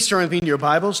Turn with me in your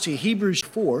Bibles to Hebrews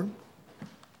 4.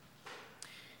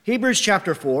 Hebrews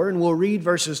chapter 4, and we'll read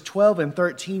verses 12 and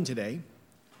 13 today.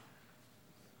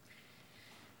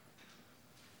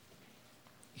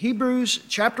 Hebrews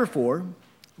chapter 4,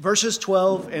 verses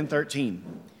 12 and 13.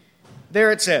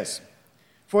 There it says,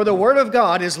 "For the word of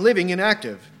God is living and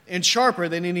active, and sharper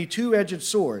than any two-edged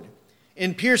sword,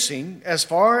 and piercing as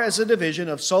far as the division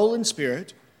of soul and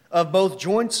spirit, of both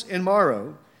joints and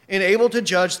marrow, and able to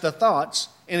judge the thoughts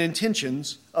and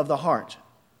intentions of the heart.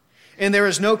 And there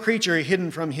is no creature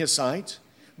hidden from his sight,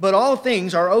 but all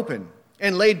things are open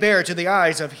and laid bare to the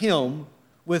eyes of him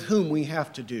with whom we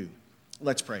have to do."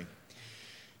 Let's pray.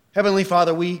 Heavenly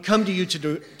Father, we come to you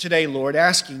today, Lord,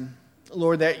 asking,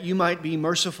 Lord, that you might be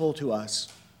merciful to us.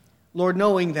 Lord,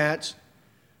 knowing that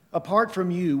apart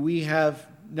from you, we have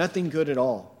nothing good at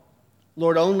all.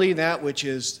 Lord, only that which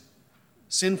is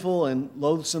sinful and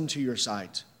loathsome to your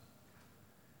sight.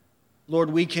 Lord,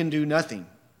 we can do nothing,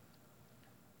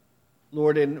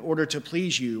 Lord, in order to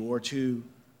please you or to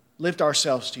lift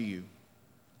ourselves to you,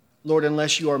 Lord,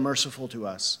 unless you are merciful to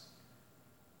us.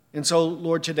 And so,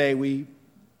 Lord, today we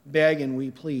beg and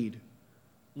we plead,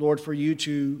 Lord, for you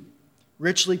to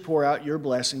richly pour out your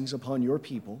blessings upon your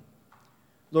people.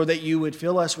 Lord, that you would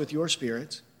fill us with your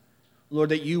Spirit. Lord,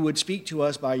 that you would speak to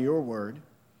us by your word,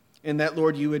 and that,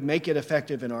 Lord, you would make it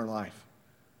effective in our life.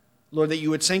 Lord, that you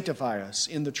would sanctify us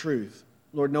in the truth,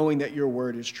 Lord, knowing that your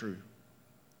word is true.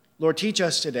 Lord, teach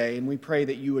us today, and we pray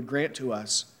that you would grant to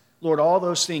us, Lord, all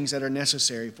those things that are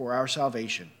necessary for our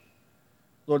salvation.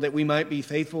 Lord, that we might be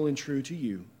faithful and true to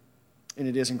you. And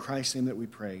it is in Christ's name that we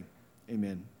pray.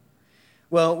 Amen.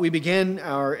 Well, we began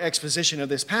our exposition of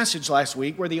this passage last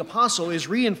week where the apostle is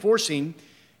reinforcing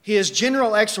his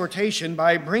general exhortation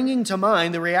by bringing to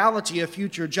mind the reality of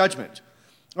future judgment.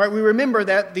 All right, we remember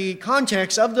that the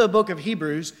context of the book of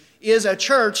Hebrews is a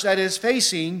church that is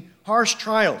facing harsh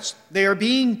trials. They are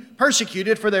being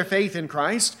persecuted for their faith in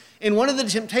Christ, and one of the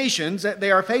temptations that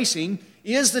they are facing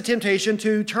is the temptation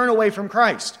to turn away from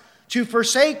Christ, to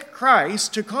forsake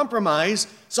Christ, to compromise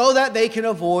so that they can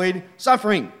avoid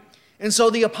suffering. And so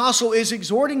the apostle is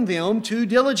exhorting them to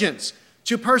diligence,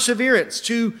 to perseverance,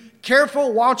 to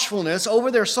careful watchfulness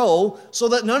over their soul so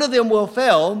that none of them will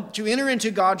fail to enter into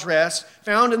God's rest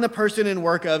found in the person and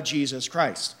work of Jesus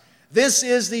Christ. This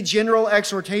is the general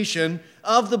exhortation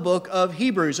of the book of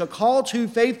Hebrews, a call to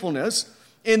faithfulness.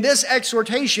 And this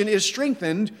exhortation is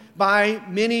strengthened by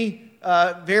many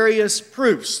various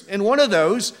proofs. And one of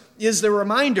those is the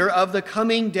reminder of the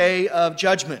coming day of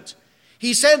judgment.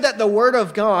 He said that the word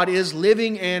of God is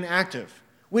living and active.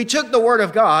 We took the word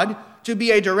of God to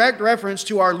be a direct reference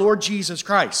to our Lord Jesus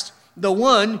Christ, the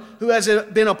one who has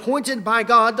been appointed by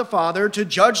God the Father to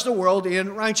judge the world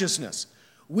in righteousness.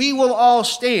 We will all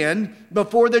stand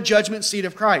before the judgment seat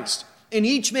of Christ, and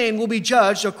each man will be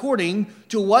judged according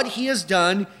to what he has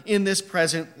done in this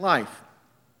present life.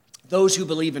 Those who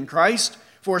believe in Christ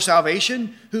for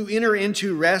salvation, who enter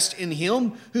into rest in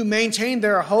him, who maintain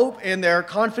their hope and their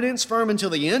confidence firm until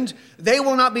the end, they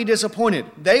will not be disappointed.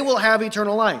 They will have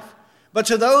eternal life. But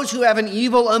to those who have an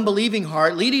evil, unbelieving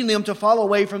heart, leading them to fall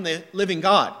away from the living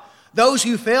God, those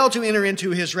who fail to enter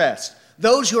into his rest,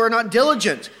 those who are not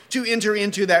diligent to enter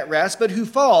into that rest, but who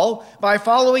fall by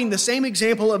following the same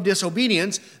example of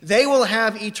disobedience, they will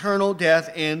have eternal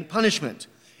death and punishment.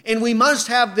 And we must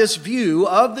have this view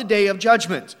of the day of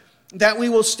judgment, that we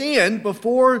will stand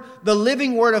before the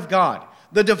living word of God,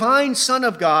 the divine Son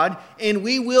of God, and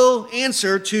we will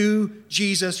answer to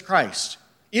Jesus Christ.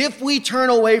 If we turn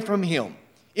away from him,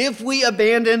 if we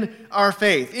abandon our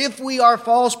faith, if we are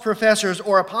false professors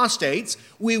or apostates,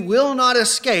 we will not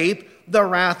escape the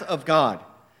wrath of God.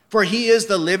 For he is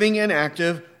the living and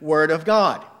active word of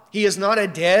God. He is not a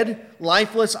dead,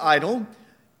 lifeless idol.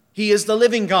 He is the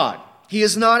living God. He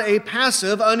is not a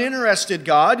passive, uninterested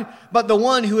God, but the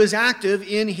one who is active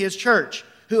in his church,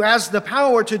 who has the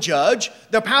power to judge,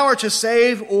 the power to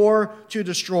save or to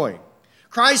destroy.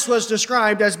 Christ was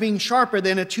described as being sharper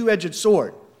than a two-edged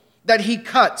sword, that he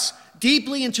cuts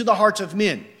deeply into the hearts of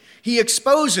men. He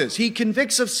exposes, he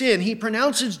convicts of sin, he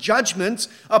pronounces judgments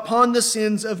upon the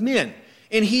sins of men.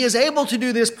 And he is able to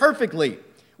do this perfectly,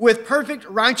 with perfect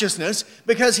righteousness,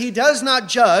 because he does not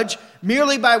judge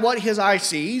merely by what his eye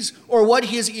sees or what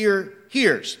his ear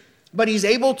hears, but he's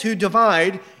able to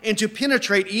divide and to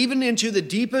penetrate even into the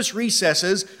deepest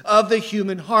recesses of the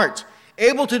human heart,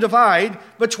 able to divide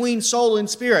between soul and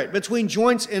spirit, between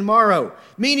joints and marrow,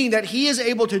 meaning that he is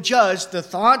able to judge the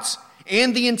thoughts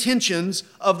and the intentions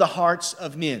of the hearts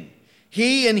of men.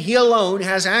 He and he alone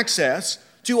has access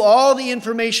to all the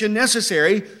information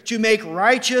necessary to make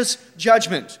righteous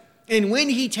judgment, And when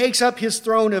he takes up his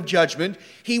throne of judgment,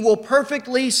 he will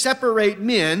perfectly separate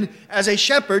men as a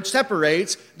shepherd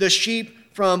separates the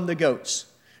sheep from the goats.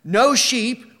 No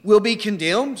sheep will be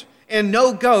condemned, and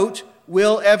no goat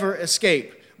will ever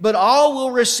escape, but all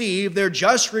will receive their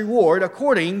just reward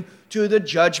according to the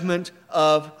judgment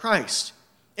of Christ.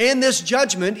 And this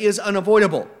judgment is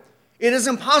unavoidable. It is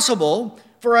impossible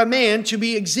for a man to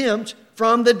be exempt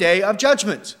from the day of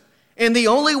judgment. And the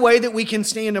only way that we can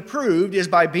stand approved is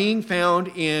by being found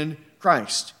in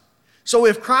Christ. So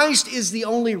if Christ is the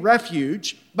only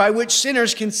refuge by which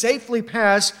sinners can safely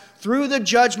pass through the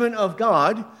judgment of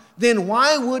God, then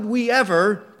why would we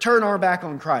ever turn our back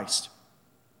on Christ?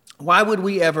 Why would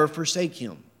we ever forsake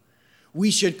him?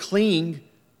 We should cling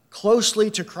closely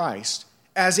to Christ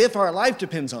as if our life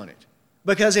depends on it,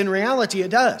 because in reality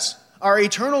it does. Our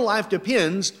eternal life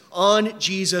depends on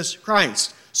Jesus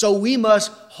Christ. So we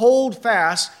must hold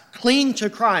fast, cling to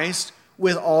Christ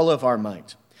with all of our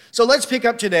might. So let's pick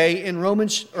up today in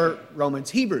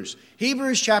Hebrews.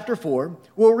 Hebrews chapter 4.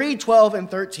 We'll read 12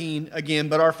 and 13 again,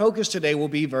 but our focus today will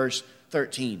be verse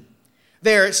 13.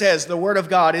 There it says, the word of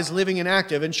God is living and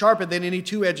active and sharper than any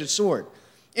two-edged sword,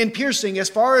 and piercing as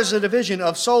far as the division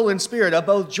of soul and spirit, of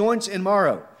both joints and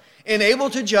marrow, and able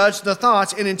to judge the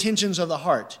thoughts and intentions of the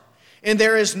heart. And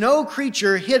there is no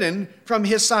creature hidden from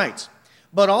his sight,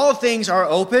 but all things are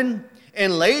open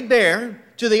and laid bare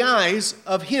to the eyes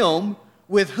of him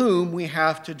with whom we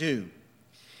have to do.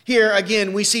 Here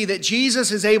again, we see that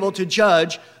Jesus is able to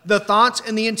judge the thoughts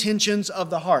and the intentions of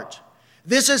the heart.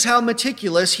 This is how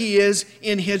meticulous he is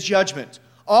in his judgment.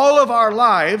 All of our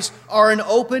lives are an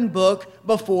open book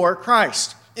before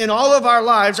Christ, and all of our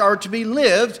lives are to be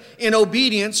lived in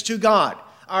obedience to God.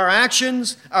 Our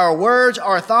actions, our words,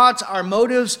 our thoughts, our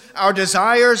motives, our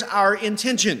desires, our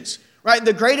intentions. Right?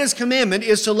 The greatest commandment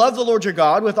is to love the Lord your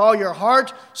God with all your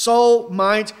heart, soul,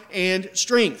 might, and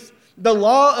strength. The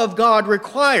law of God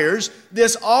requires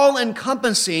this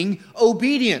all-encompassing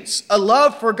obedience, a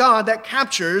love for God that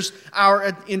captures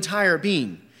our entire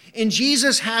being. And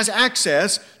Jesus has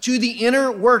access to the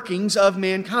inner workings of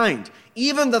mankind.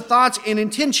 Even the thoughts and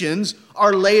intentions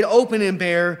are laid open and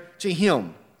bare to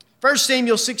him. 1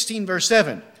 Samuel 16, verse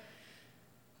 7.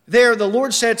 There the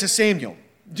Lord said to Samuel,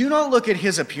 do not look at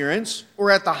his appearance or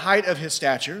at the height of his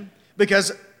stature,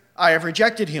 because I have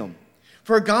rejected him.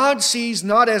 For God sees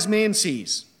not as man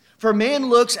sees. For man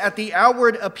looks at the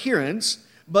outward appearance,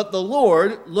 but the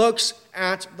Lord looks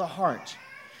at the heart.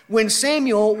 When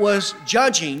Samuel was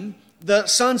judging the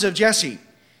sons of Jesse,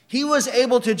 he was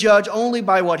able to judge only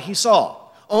by what he saw,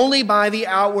 only by the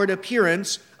outward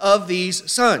appearance of these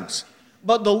sons.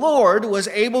 But the Lord was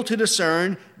able to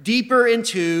discern deeper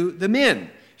into the men.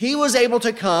 He was able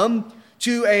to come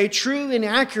to a true and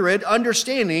accurate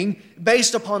understanding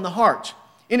based upon the heart.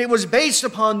 And it was based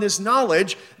upon this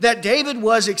knowledge that David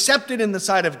was accepted in the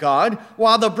sight of God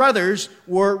while the brothers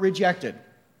were rejected.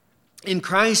 And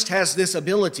Christ has this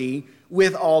ability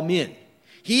with all men.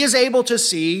 He is able to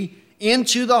see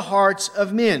into the hearts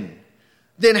of men.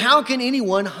 Then how can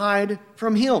anyone hide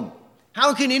from him?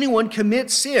 How can anyone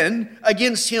commit sin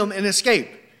against him and escape?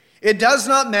 It does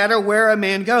not matter where a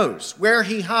man goes, where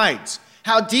he hides,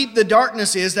 how deep the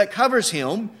darkness is that covers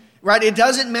him, right? It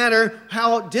doesn't matter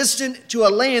how distant to a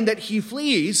land that he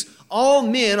flees. All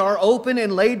men are open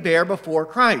and laid bare before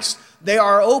Christ. They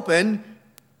are open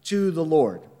to the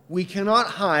Lord. We cannot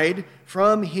hide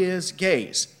from his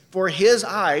gaze, for his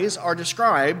eyes are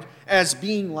described as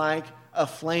being like a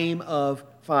flame of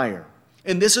fire.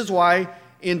 And this is why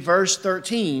in verse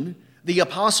 13, the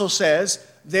apostle says,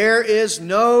 there is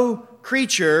no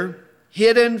creature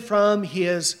hidden from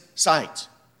his sight.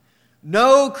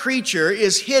 No creature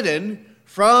is hidden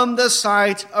from the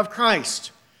sight of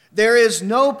Christ. There is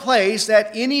no place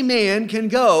that any man can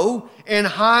go and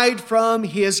hide from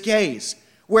his gaze.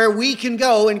 Where we can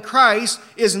go and Christ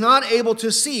is not able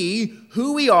to see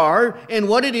who we are and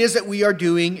what it is that we are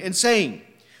doing and saying.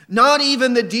 Not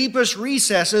even the deepest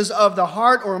recesses of the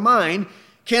heart or mind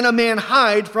can a man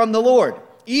hide from the Lord.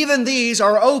 Even these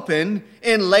are open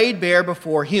and laid bare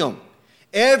before him.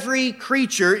 Every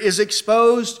creature is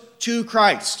exposed to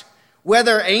Christ,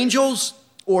 whether angels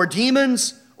or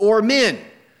demons or men,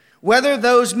 whether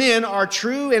those men are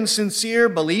true and sincere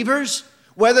believers,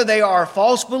 whether they are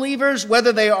false believers,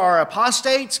 whether they are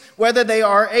apostates, whether they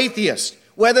are atheists,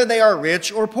 whether they are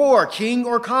rich or poor, king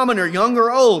or commoner, young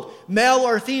or old, male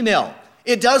or female.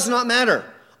 It does not matter.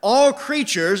 All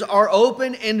creatures are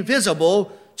open and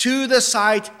visible to the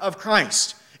sight of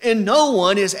Christ, and no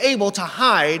one is able to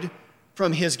hide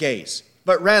from his gaze,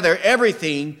 but rather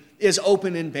everything is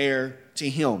open and bare to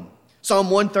him. Psalm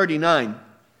 139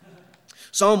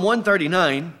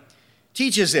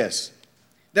 teaches this,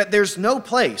 that there's no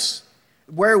place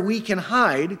where we can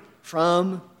hide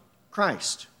from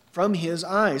Christ, from his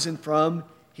eyes and from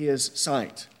his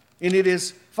sight. And it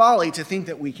is folly to think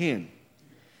that we can.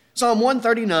 Psalm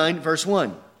 139, verse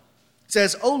 1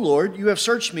 says, O Lord, you have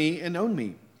searched me and known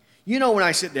me. You know when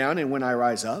I sit down and when I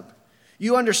rise up.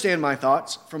 You understand my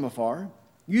thoughts from afar.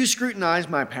 You scrutinize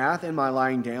my path and my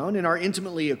lying down and are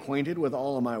intimately acquainted with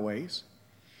all of my ways.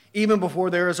 Even before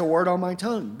there is a word on my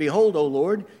tongue, behold, O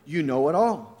Lord, you know it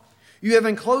all. You have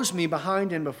enclosed me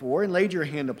behind and before and laid your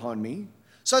hand upon me.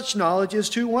 Such knowledge is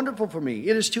too wonderful for me.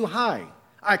 It is too high.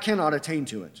 I cannot attain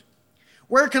to it.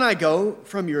 Where can I go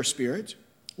from your spirit?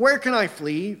 Where can I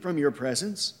flee from your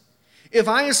presence? If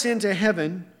I ascend to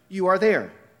heaven, you are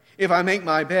there. If I make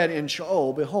my bed in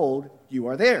Sheol, behold, you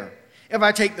are there. If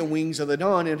I take the wings of the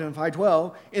dawn, and if I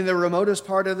dwell in the remotest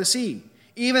part of the sea,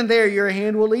 even there your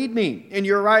hand will lead me, and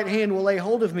your right hand will lay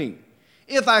hold of me.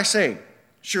 If I say,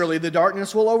 surely the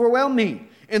darkness will overwhelm me,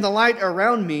 and the light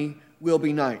around me will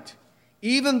be night.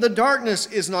 Even the darkness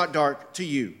is not dark to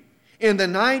you, and the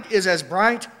night is as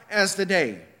bright as the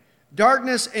day.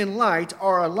 Darkness and light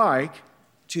are alike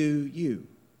to you.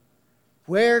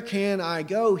 Where can I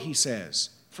go, he says,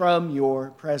 from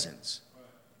your presence?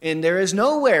 And there is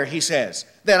nowhere, he says,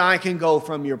 that I can go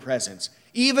from your presence.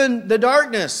 Even the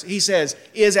darkness, he says,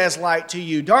 is as light to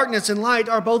you. Darkness and light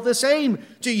are both the same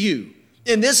to you.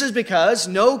 And this is because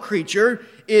no creature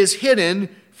is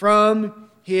hidden from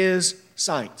his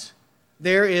sight.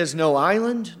 There is no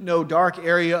island, no dark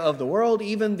area of the world,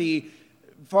 even the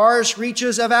farthest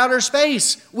reaches of outer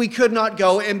space. We could not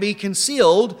go and be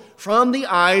concealed from the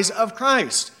eyes of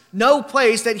Christ. No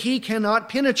place that he cannot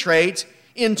penetrate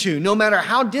into. No matter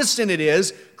how distant it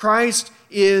is, Christ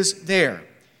is there.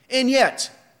 And yet,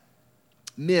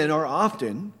 men are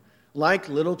often like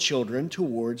little children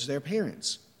towards their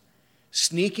parents,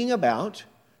 sneaking about,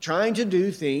 trying to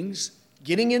do things,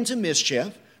 getting into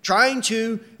mischief, trying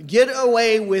to get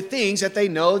away with things that they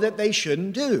know that they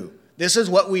shouldn't do. This is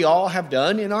what we all have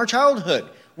done in our childhood.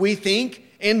 We think,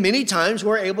 and many times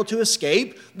we're able to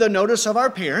escape the notice of our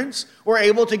parents. We're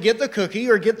able to get the cookie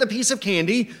or get the piece of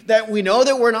candy that we know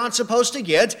that we're not supposed to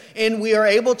get, and we are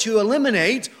able to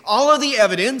eliminate all of the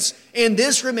evidence, and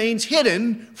this remains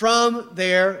hidden from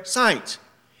their sight.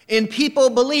 And people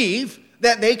believe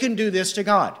that they can do this to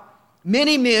God.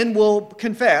 Many men will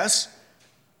confess,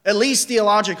 at least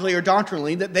theologically or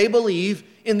doctrinally, that they believe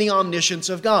in the omniscience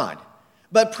of God.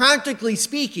 But practically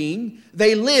speaking,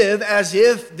 they live as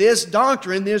if this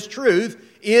doctrine, this truth,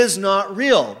 is not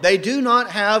real. They do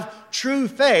not have true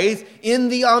faith in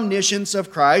the omniscience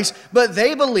of Christ, but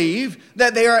they believe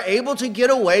that they are able to get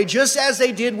away just as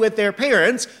they did with their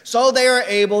parents, so they are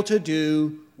able to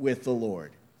do with the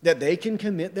Lord. That they can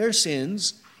commit their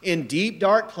sins in deep,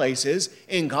 dark places,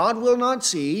 and God will not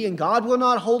see, and God will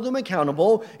not hold them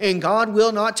accountable, and God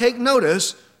will not take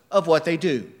notice of what they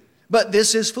do. But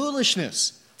this is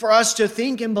foolishness for us to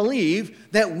think and believe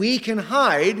that we can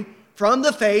hide from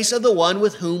the face of the one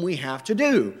with whom we have to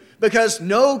do, because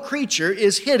no creature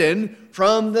is hidden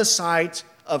from the sight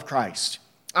of Christ.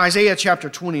 Isaiah chapter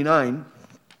 29,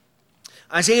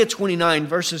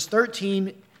 verses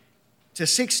 13 to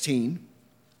 16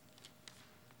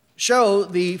 show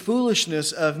the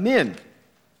foolishness of men,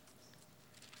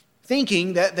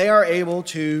 thinking that they are able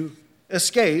to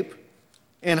escape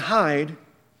and hide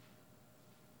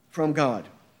from God.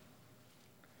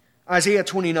 Isaiah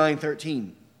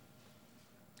 29:13.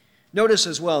 Notice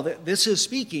as well that this is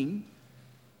speaking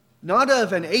not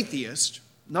of an atheist,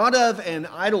 not of an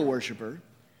idol worshiper,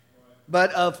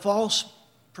 but of false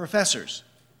professors,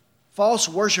 false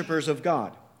worshipers of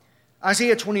God.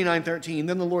 Isaiah 29:13,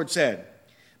 then the Lord said,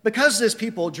 because this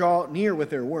people draw near with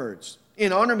their words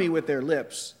and honor me with their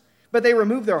lips, but they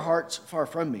remove their hearts far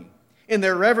from me, and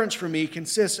their reverence for me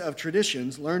consists of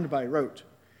traditions learned by rote.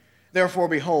 Therefore,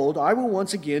 behold, I will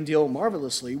once again deal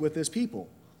marvelously with this people,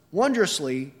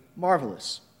 wondrously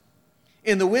marvelous.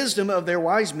 And the wisdom of their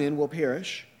wise men will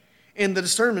perish, and the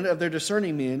discernment of their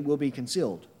discerning men will be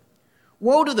concealed.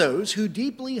 Woe to those who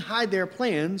deeply hide their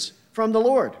plans from the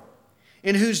Lord,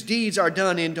 and whose deeds are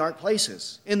done in dark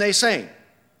places. And they say,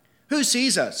 who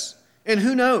sees us, and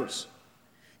who knows?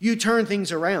 You turn things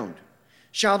around.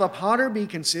 Shall the potter be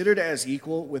considered as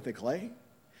equal with the clay,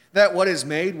 that what is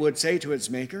made would say to its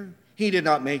maker, he did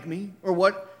not make me, or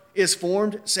what is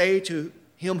formed say to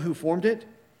him who formed it,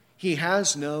 he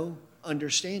has no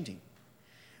understanding.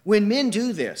 When men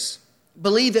do this,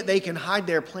 believe that they can hide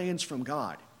their plans from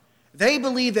God, they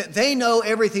believe that they know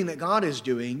everything that God is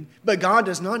doing, but God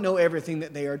does not know everything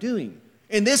that they are doing.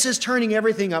 And this is turning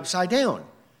everything upside down.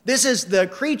 This is the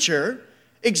creature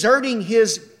exerting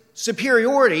his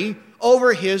superiority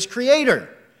over his creator.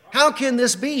 How can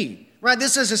this be? Right?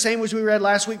 This is the same as we read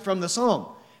last week from the Psalm.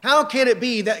 How can it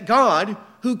be that God,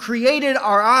 who created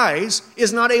our eyes,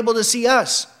 is not able to see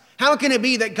us? How can it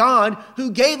be that God,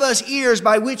 who gave us ears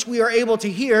by which we are able to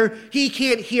hear, he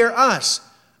can't hear us?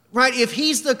 Right? If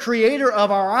he's the creator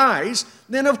of our eyes,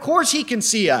 then of course he can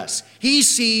see us. He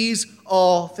sees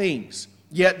all things.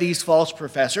 Yet these false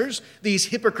professors, these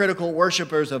hypocritical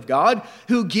worshipers of God,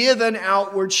 who give an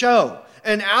outward show,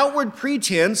 an outward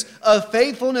pretense of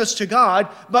faithfulness to God,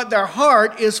 but their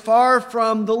heart is far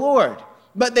from the Lord.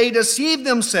 But they deceive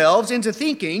themselves into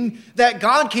thinking that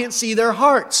God can't see their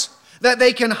hearts, that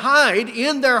they can hide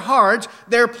in their hearts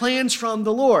their plans from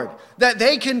the Lord, that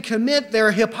they can commit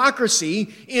their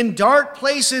hypocrisy in dark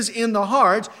places in the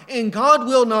heart, and God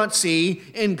will not see,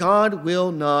 and God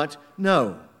will not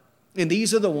know. And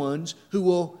these are the ones who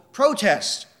will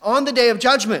protest on the day of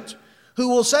judgment, who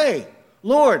will say,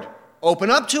 Lord, open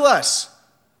up to us.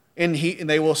 And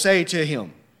they will say to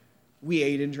him, we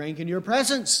ate and drank in your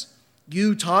presence.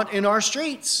 You taught in our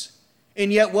streets.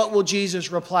 And yet what will Jesus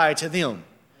reply to them?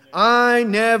 I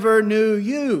never knew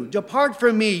you. Depart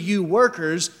from me, you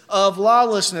workers of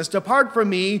lawlessness. Depart from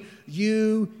me,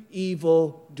 you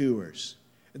evildoers.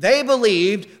 They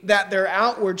believed that their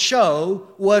outward show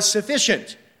was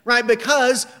sufficient, right?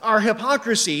 Because our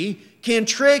hypocrisy can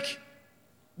trick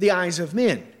the eyes of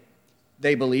men.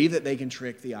 They believe that they can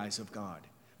trick the eyes of God.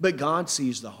 But God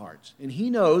sees the heart, and he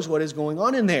knows what is going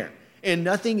on in there. And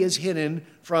nothing is hidden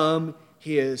from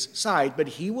his sight, but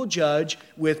he will judge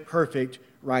with perfect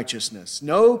righteousness.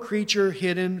 No creature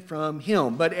hidden from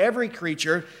him, but every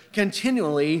creature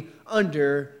continually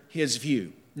under his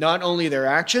view. Not only their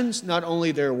actions, not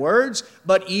only their words,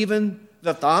 but even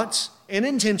the thoughts and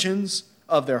intentions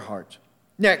of their heart.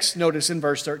 Next, notice in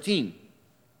verse 13.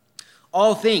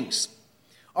 All things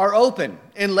are open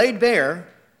and laid bare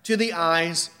to the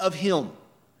eyes of him.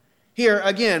 Here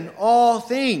again, all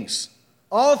things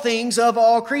of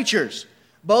all creatures,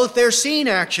 both their seen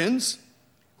actions,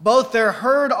 both their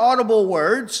heard audible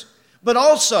words, but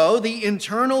also the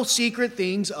internal secret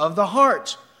things of the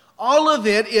heart. All of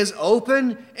it is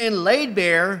open and laid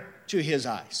bare to his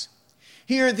eyes.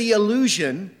 Here the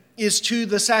allusion is to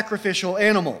the sacrificial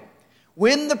animal.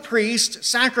 When the priest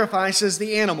sacrifices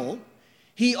the animal,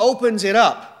 he opens it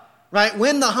up, right?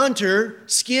 When the hunter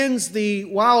skins the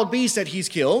wild beast that he's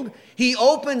killed, he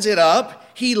opens it up,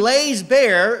 he lays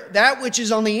bare that which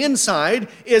is on the inside,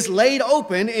 is laid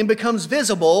open and becomes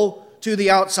visible to the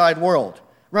outside world,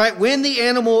 right? When the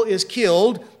animal is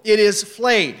killed, it is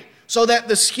flayed so that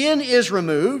the skin is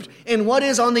removed and what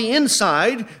is on the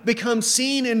inside becomes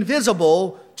seen and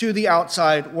visible to the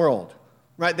outside world,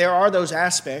 right? There are those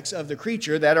aspects of the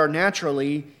creature that are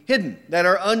naturally hidden, that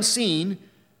are unseen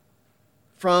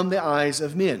from the eyes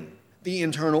of men. The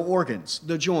internal organs,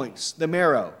 the joints, the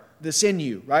marrow, the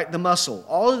sinew, right? The muscle.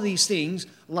 All of these things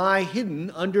lie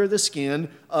hidden under the skin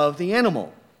of the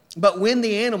animal. But when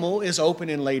the animal is open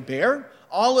and laid bare,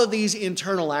 all of these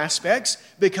internal aspects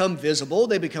become visible.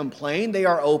 They become plain. They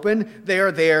are open. They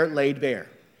are there laid bare.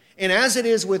 And as it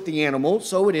is with the animal,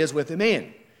 so it is with the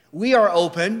man. We are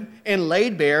open and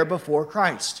laid bare before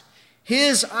Christ.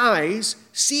 His eyes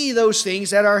see those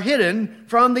things that are hidden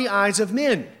from the eyes of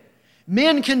men.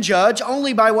 Men can judge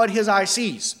only by what his eye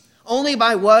sees, only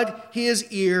by what his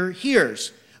ear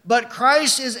hears. But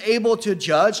Christ is able to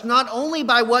judge not only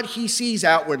by what he sees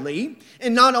outwardly,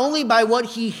 and not only by what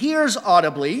he hears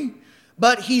audibly,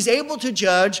 but he's able to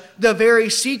judge the very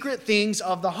secret things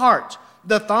of the heart.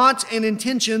 The thoughts and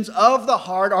intentions of the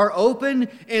heart are open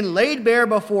and laid bare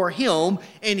before him,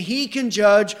 and he can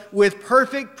judge with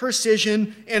perfect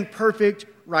precision and perfect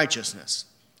righteousness.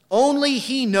 Only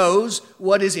he knows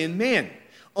what is in man.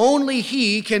 Only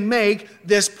he can make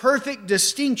this perfect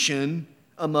distinction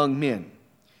among men.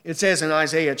 It says in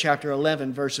Isaiah chapter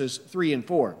 11, verses 3 and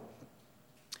 4,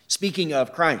 speaking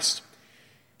of Christ,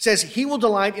 it says, he will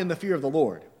delight in the fear of the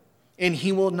Lord, and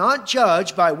he will not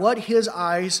judge by what his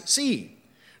eyes see,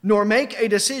 nor make a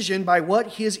decision by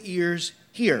what his ears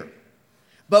hear.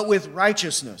 But with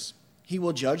righteousness he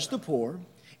will judge the poor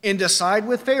and decide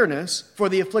with fairness for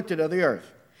the afflicted of the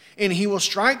earth. And he will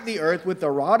strike the earth with the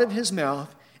rod of his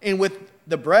mouth, and with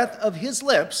the breath of his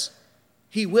lips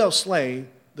he will slay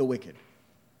the wicked.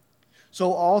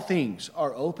 So all things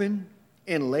are open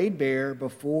and laid bare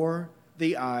before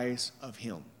the eyes of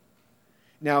him.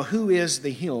 Now, who is the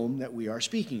him that we are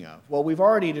speaking of? Well, we've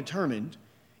already determined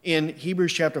in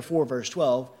Hebrews chapter 4, verse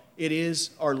 12, it is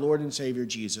our Lord and Savior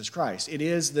Jesus Christ. It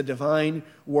is the divine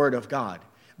Word of God.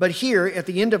 But here, at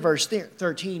the end of verse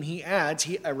 13, he adds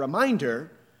a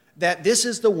reminder that this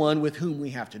is the one with whom we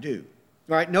have to do.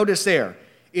 All right, notice there.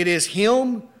 It is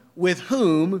him with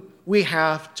whom we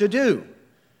have to do.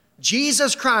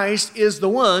 Jesus Christ is the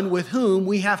one with whom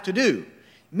we have to do,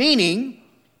 meaning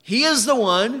he is the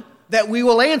one that we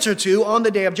will answer to on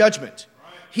the day of judgment.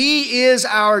 He is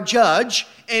our judge,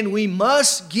 and we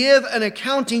must give an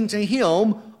accounting to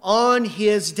him on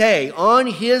his day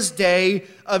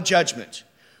of judgment.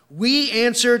 We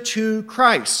answer to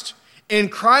Christ,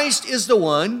 and Christ is the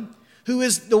one who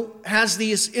has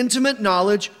this intimate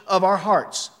knowledge of our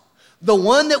hearts. The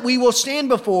one that we will stand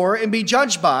before and be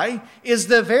judged by is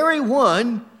the very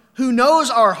one who knows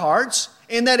our hearts,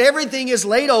 and that everything is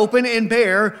laid open and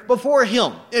bare before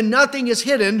him, and nothing is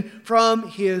hidden from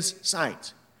his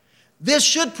sight. This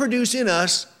should produce in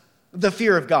us the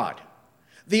fear of God.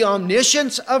 The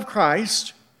omniscience of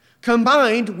Christ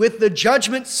combined with the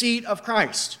judgment seat of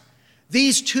Christ.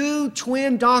 These two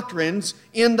twin doctrines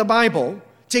in the Bible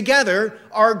together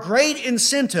are great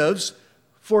incentives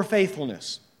for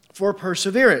faithfulness, for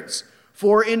perseverance,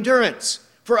 for endurance,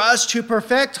 for us to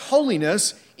perfect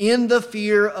holiness in the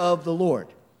fear of the Lord.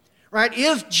 Right?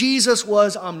 If Jesus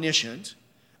was omniscient,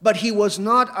 but he was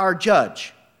not our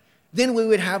judge, then we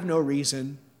would have no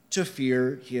reason to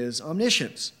fear his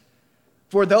omniscience.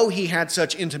 For though he had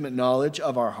such intimate knowledge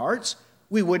of our hearts,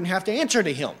 we wouldn't have to answer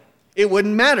to him. It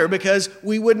wouldn't matter because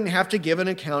we wouldn't have to give an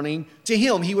accounting to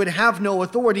him. He would have no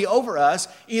authority over us,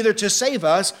 either to save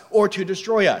us or to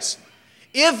destroy us.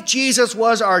 If Jesus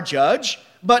was our judge,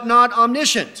 but not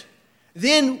omniscient,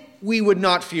 then we would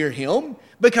not fear him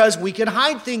because we could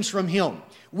hide things from him.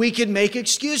 We could make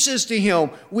excuses to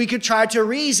him. We could try to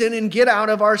reason and get out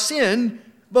of our sin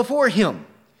before him.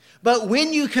 But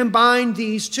when you combine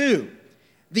these two,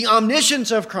 the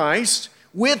omniscience of Christ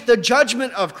with the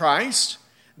judgment of Christ,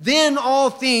 then all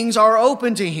things are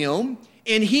open to him,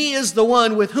 and he is the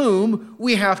one with whom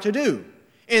we have to do.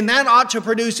 And that ought to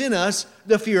produce in us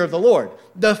the fear of the Lord.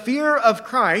 The fear of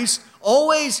Christ,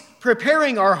 always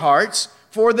preparing our hearts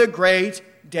for the great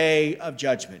day of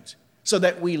judgment, so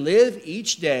that we live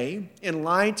each day in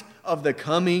light of the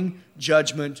coming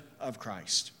judgment of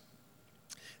Christ.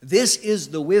 This is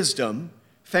the wisdom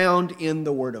found in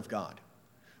the Word of God.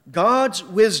 God's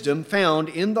wisdom found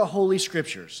in the Holy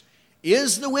Scriptures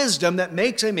is the wisdom that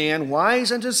makes a man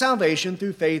wise unto salvation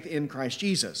through faith in Christ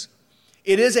Jesus.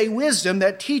 It is a wisdom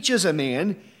that teaches a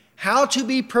man how to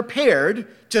be prepared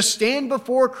to stand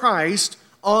before Christ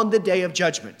on the day of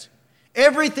judgment.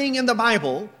 Everything in the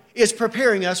Bible is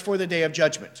preparing us for the day of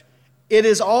judgment. It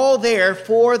is all there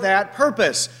for that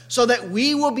purpose, so that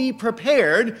we will be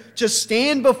prepared to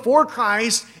stand before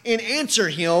Christ and answer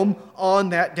him on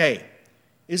that day.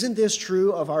 Isn't this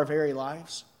true of our very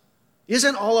lives?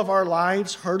 Isn't all of our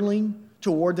lives hurtling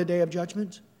toward the day of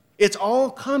judgment? It's all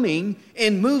coming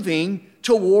and moving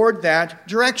toward that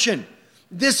direction.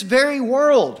 This very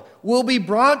world will be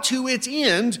brought to its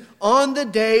end on the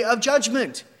day of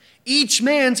judgment. Each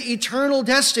man's eternal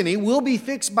destiny will be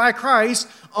fixed by Christ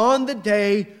on the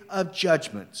day of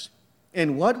judgment.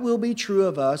 And what will be true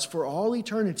of us for all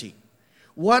eternity?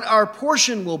 What our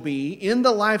portion will be in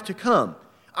the life to come,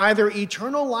 either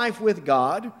eternal life with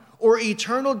God or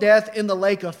eternal death in the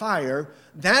lake of fire,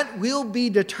 that will be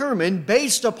determined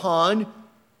based upon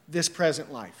this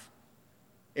present life.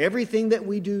 Everything that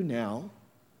we do now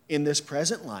in this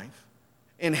present life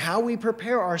and how we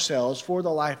prepare ourselves for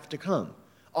the life to come,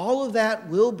 all of that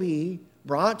will be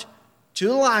brought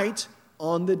to light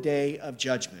on the day of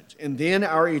judgment. And then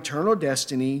our eternal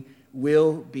destiny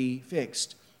will be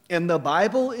fixed. And the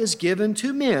Bible is given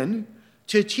to men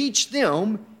to teach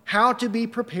them how to be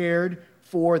prepared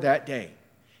for that day.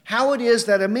 How it is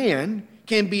that a man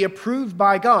can be approved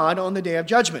by God on the day of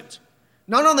judgment.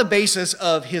 Not on the basis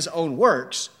of his own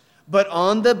works, but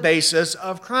on the basis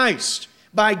of Christ.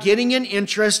 By getting an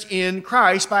interest in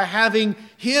Christ, by having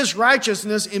his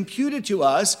righteousness imputed to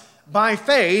us by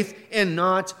faith and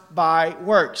not by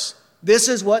works. This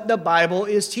is what the Bible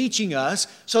is teaching us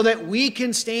so that we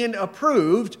can stand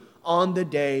approved on the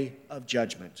day of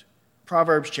judgment.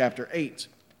 Proverbs chapter 8.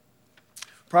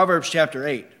 Proverbs chapter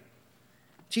 8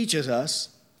 teaches us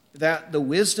that the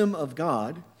wisdom of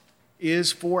God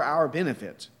is for our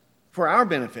benefit. For our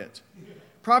benefit.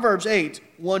 Proverbs 8,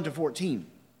 1-14.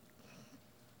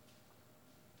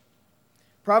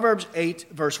 Proverbs 8,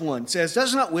 verse 1 says,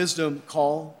 "Does not wisdom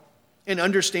call, and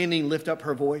understanding lift up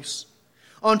her voice?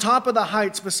 On top of the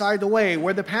heights beside the way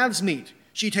where the paths meet,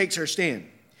 she takes her stand.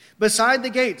 Beside the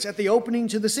gates at the opening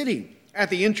to the city, at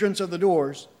the entrance of the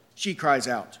doors, she cries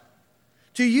out.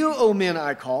 To you, O men,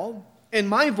 I call, and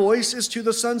my voice is to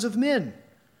the sons of men.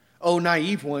 O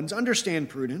naive ones, understand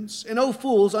prudence, and O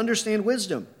fools, understand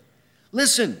wisdom.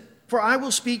 Listen, for I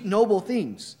will speak noble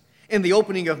things, and the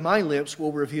opening of my lips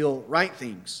will reveal right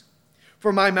things.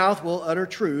 For my mouth will utter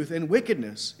truth, and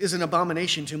wickedness is an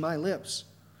abomination to my lips.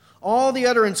 All the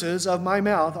utterances of my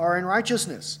mouth are in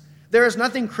righteousness. There is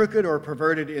nothing crooked or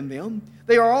perverted in them.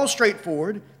 They are all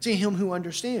straightforward to him who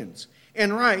understands,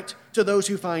 and right to those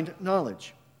who find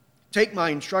knowledge. Take my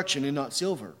instruction and not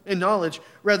silver, and knowledge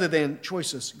rather than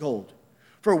choicest gold.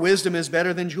 For wisdom is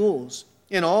better than jewels,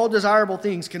 and all desirable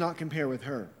things cannot compare with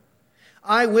her.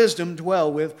 I, wisdom,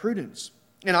 dwell with prudence,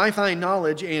 and I find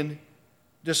knowledge and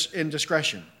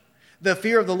discretion. The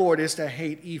fear of the Lord is to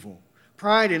hate evil,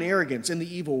 pride and arrogance in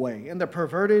the evil way, and the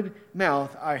perverted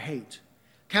mouth I hate.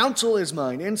 Counsel is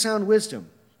mine, and sound wisdom.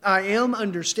 I am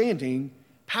understanding,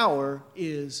 power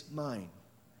is mine.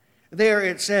 There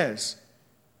it says,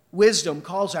 wisdom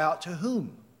calls out to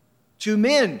whom? To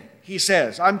men, he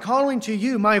says. I'm calling to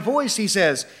you. My voice, he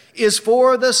says, is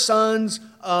for the sons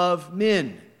of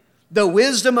men. The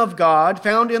wisdom of God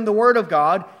found in the Word of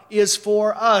God is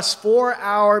for us, for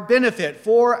our benefit,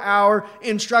 for our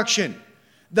instruction.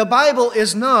 The Bible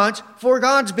is not for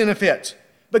God's benefit,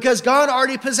 because God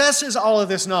already possesses all of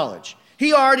this knowledge.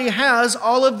 He already has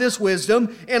all of this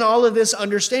wisdom and all of this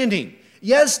understanding.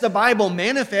 Yes, the Bible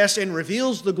manifests and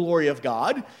reveals the glory of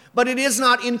God, but it is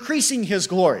not increasing his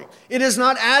glory. It is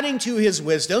not adding to his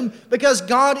wisdom, because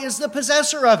God is the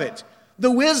possessor of it. The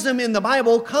wisdom in the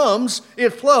Bible it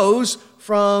flows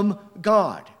from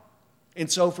God.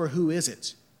 And so for who is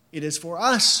it? It is for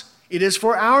us. It is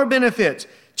for our benefit,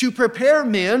 to prepare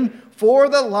men for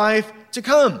the life to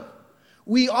come.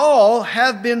 We all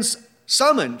have been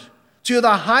summoned to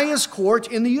the highest court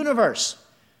in the universe.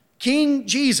 King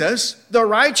Jesus, the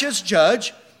righteous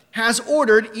judge, has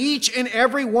ordered each and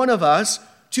every one of us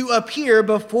to appear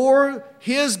before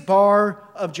his bar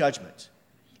of judgment.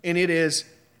 And it is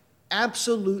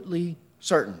absolutely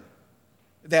certain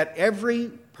that every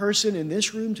person in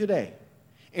this room today,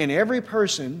 and every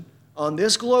person on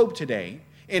this globe today,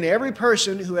 and every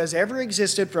person who has ever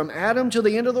existed from Adam to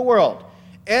the end of the world,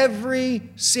 every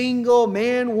single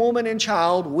man, woman, and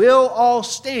child will all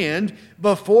stand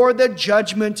before the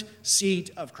judgment seat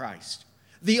of Christ.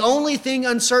 The only thing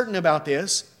uncertain about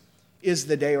this is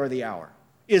the day or the hour,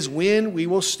 is when we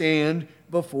will stand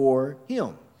before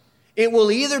him. It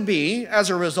will either be as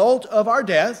a result of our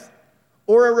death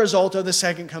or a result of the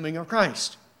second coming of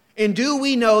Christ. And do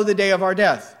we know the day of our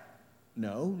death?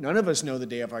 No, none of us know the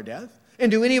day of our death.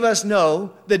 And do any of us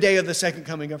know the day of the second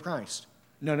coming of Christ?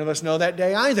 None of us know that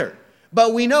day either.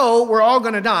 But we know we're all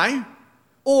going to die,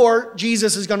 or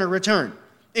Jesus is going to return.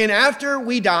 And after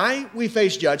we die, we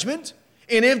face judgment.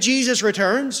 And if Jesus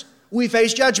returns, we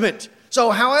face judgment.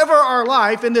 So however our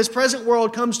life in this present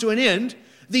world comes to an end,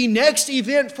 the next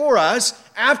event for us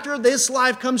after this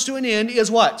life comes to an end is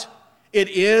what? It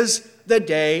is the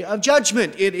day of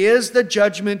judgment. It is the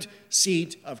judgment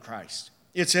seat of Christ.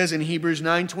 It says in Hebrews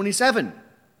 9:27,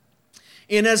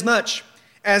 inasmuch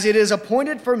as it is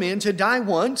appointed for men to die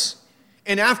once,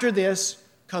 and after this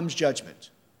comes judgment.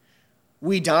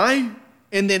 We die,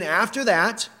 and then after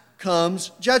that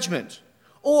comes judgment.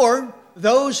 Or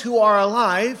those who are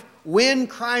alive when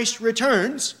Christ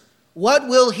returns, what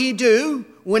will he do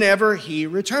whenever he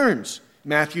returns?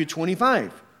 Matthew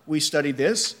 25. We studied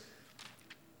this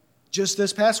just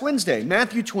this past Wednesday.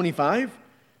 Matthew 25,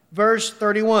 verse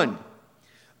 31.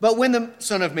 But when the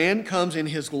Son of Man comes in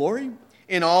his glory,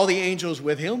 and all the angels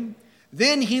with him,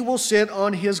 then he will sit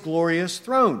on his glorious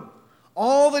throne.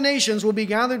 All the nations will be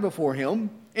gathered before him,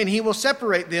 and he will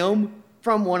separate them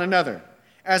from one another,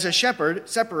 as a shepherd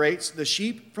separates the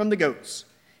sheep from the goats.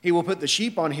 He will put the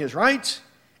sheep on his right,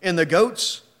 and the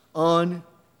goats on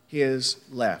his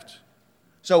left.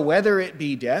 So whether it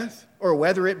be death, or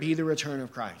whether it be the return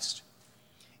of Christ,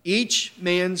 each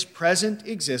man's present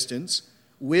existence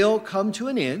will come to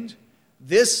an end.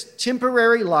 This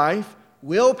temporary life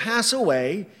will pass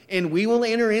away, and we will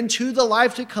enter into the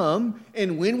life to come.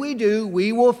 And when we do,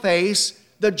 we will face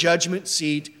the judgment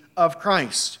seat of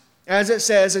Christ. As it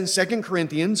says in 2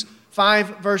 Corinthians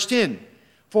 5, verse 10,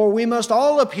 for we must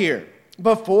all appear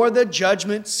before the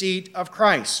judgment seat of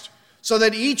Christ, so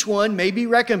that each one may be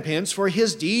recompensed for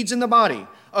his deeds in the body,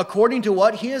 according to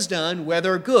what he has done,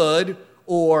 whether good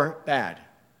or bad.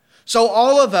 So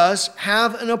all of us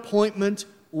have an appointment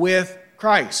with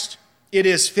Christ. It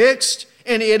is fixed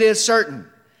and it is certain.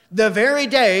 The very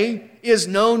day is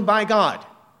known by God.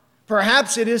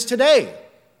 Perhaps it is today.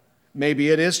 Maybe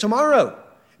it is tomorrow.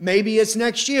 Maybe it's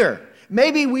next year.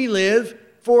 Maybe we live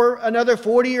for another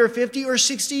 40 or 50 or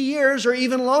 60 years or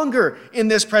even longer in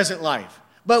this present life.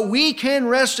 But we can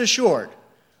rest assured,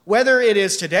 whether it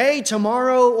is today,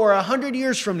 tomorrow, or 100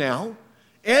 years from now,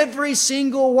 every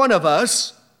single one of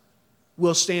us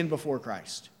will stand before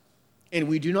Christ. And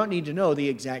we do not need to know the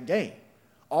exact day.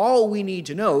 All we need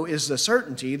to know is the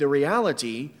certainty, the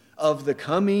reality of the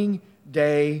coming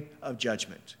day of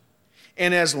judgment.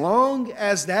 And as long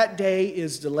as that day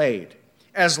is delayed,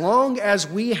 as long as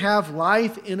we have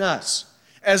life in us,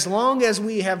 as long as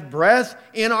we have breath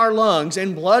in our lungs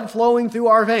and blood flowing through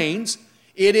our veins,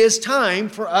 it is time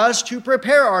for us to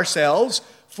prepare ourselves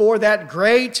for that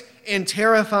great and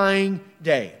terrifying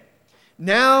day.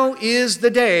 Now is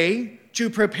the day to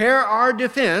prepare our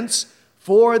defense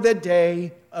for the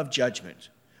day of judgment.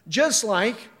 Just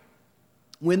like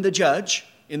when the judge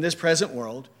in this present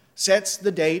world sets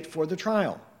the date for the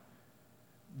trial.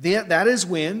 That is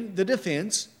when the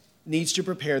defense needs to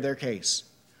prepare their case.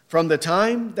 From the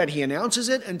time that he announces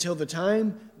it until the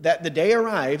time that the day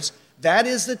arrives, that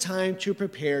is the time to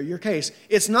prepare your case.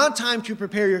 It's not time to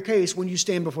prepare your case when you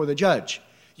stand before the judge.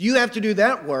 You have to do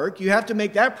that work. You have to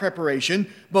make that preparation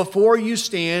before you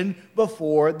stand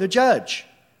before the judge.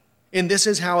 And this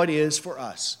is how it is for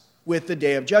us with the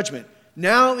day of judgment.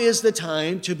 Now is the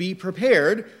time to be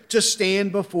prepared to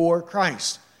stand before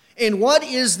Christ. And what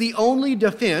is the only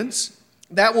defense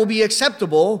that will be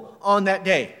acceptable on that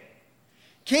day?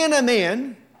 Can a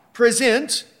man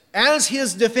present as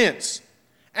his defense,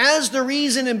 as the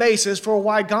reason and basis for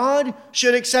why God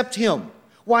should accept him,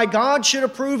 why God should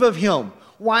approve of him,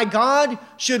 why God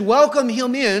should welcome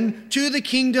him in to the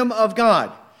kingdom of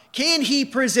God? Can he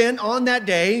present on that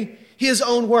day his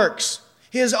own works,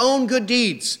 his own good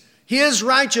deeds, his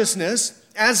righteousness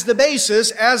as the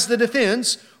basis, as the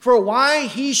defense for why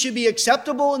he should be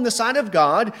acceptable in the sight of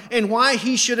God and why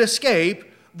he should escape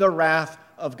the wrath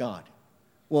of God?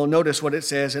 Well, notice what it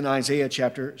says in Isaiah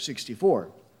chapter 64.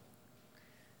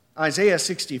 Isaiah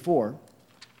 64,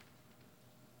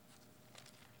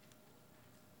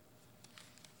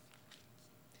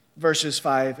 verses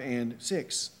 5 and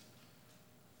 6.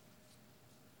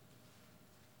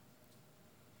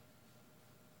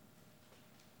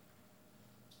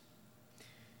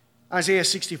 Isaiah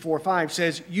 64:5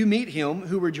 says, "You meet him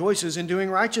who rejoices in doing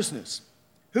righteousness,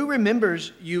 who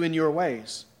remembers you in your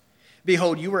ways.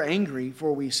 Behold, you were angry,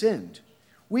 for we sinned.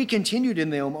 We continued in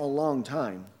them a long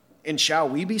time. And shall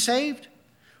we be saved?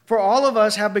 For all of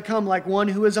us have become like one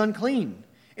who is unclean,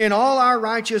 and all our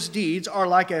righteous deeds are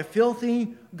like a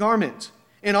filthy garment,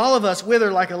 and all of us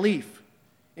wither like a leaf,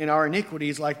 and our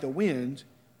iniquities like the wind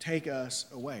take us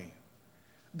away."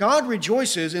 God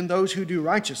rejoices in those who do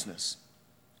righteousness,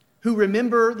 who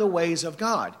remember the ways of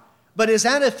God. But is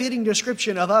that a fitting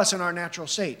description of us in our natural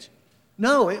state?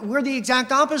 No, we're the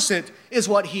exact opposite, is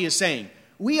what he is saying.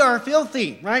 We are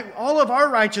filthy, right? All of our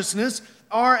righteousness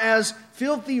are as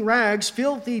filthy rags,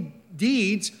 filthy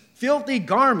deeds, filthy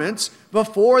garments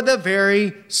before the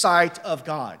very sight of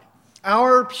God.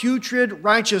 Our putrid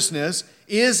righteousness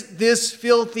is this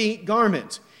filthy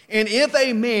garment. And if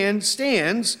a man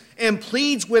stands and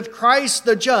pleads with Christ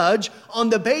the judge on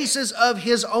the basis of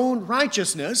his own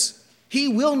righteousness, he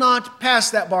will not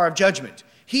pass that bar of judgment.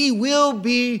 He will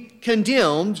be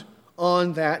condemned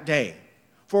on that day.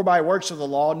 For by works of the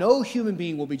law, no human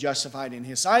being will be justified in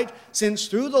his sight, since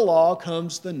through the law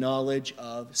comes the knowledge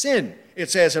of sin.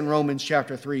 It says in Romans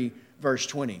chapter 3, verse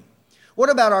 20. What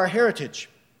about our heritage?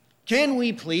 Can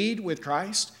we plead with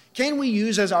Christ? Can we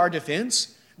use as our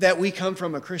defense that we come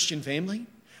from a Christian family,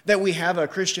 that we have a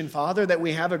Christian father, that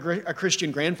we have a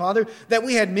Christian grandfather, that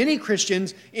we had many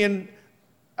Christians in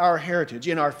our heritage,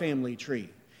 in our family tree,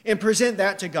 and present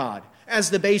that to God as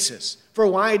the basis for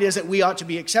why it is that we ought to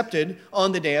be accepted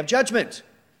on the day of judgment?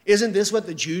 Isn't this what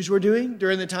the Jews were doing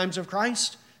during the times of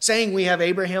Christ? Saying we have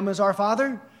Abraham as our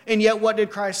father? And yet what did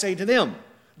Christ say to them?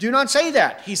 Do not say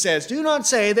that, he says. Do not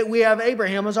say that we have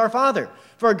Abraham as our father.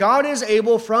 For God is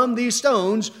able from these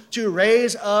stones to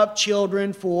raise up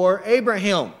children for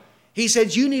Abraham. He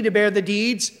said you need to bear the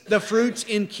deeds, the fruits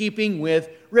in keeping with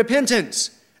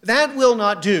repentance. That will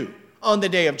not do on the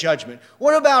day of judgment.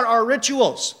 What about our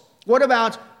rituals? What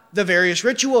about the various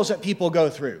rituals that people go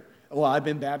through? Well, I've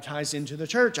been baptized into the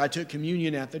church. I took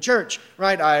communion at the church,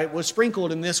 right? I was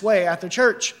sprinkled in this way at the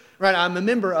church, right? I'm a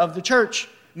member of the church.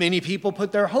 Many people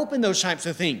put their hope in those types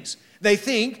of things. They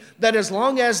think that as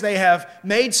long as they have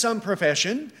made some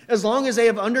profession, as long as they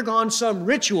have undergone some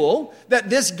ritual, that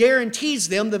this guarantees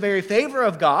them the very favor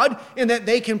of God and that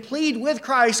they can plead with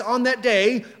Christ on that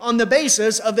day on the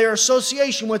basis of their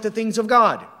association with the things of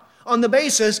God, on the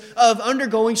basis of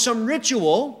undergoing some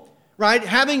ritual, right?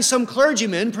 Having some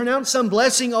clergyman pronounce some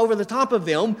blessing over the top of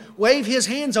them, wave his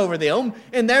hands over them,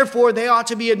 and therefore they ought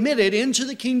to be admitted into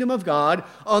the kingdom of God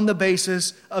on the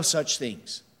basis of such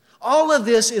things. All of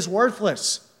this is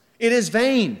worthless. It is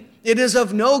vain. It is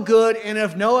of no good and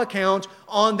of no account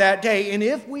on that day. And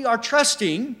if we are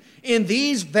trusting in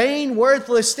these vain,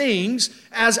 worthless things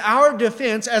as our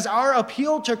defense, as our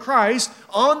appeal to Christ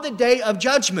on the day of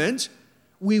judgment,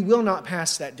 we will not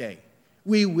pass that day.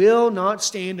 We will not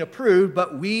stand approved,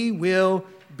 but we will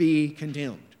be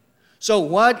condemned. So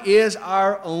what is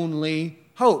our only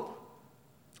hope?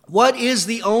 What is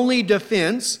the only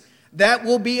defense that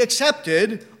will be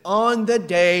accepted on the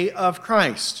day of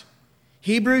Christ?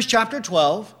 Hebrews chapter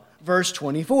 12, verse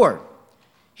 24.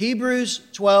 Hebrews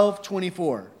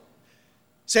 12:24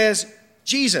 says,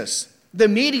 Jesus, the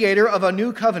mediator of a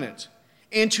new covenant,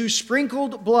 into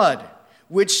sprinkled blood,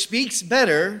 which speaks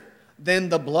better than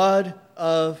the blood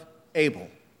of Abel.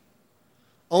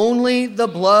 Only the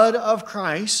blood of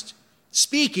Christ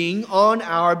speaking on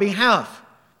our behalf,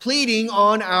 pleading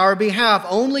on our behalf.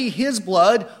 Only his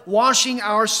blood washing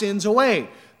our sins away,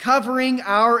 covering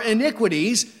our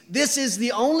iniquities. This is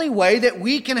the only way that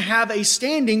we can have a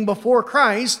standing before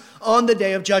Christ on the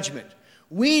day of judgment.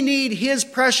 We need his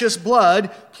precious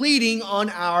blood pleading on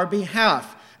our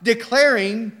behalf,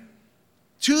 declaring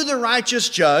to the righteous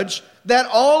judge that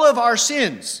all of our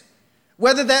sins,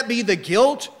 whether that be the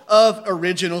guilt of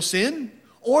original sin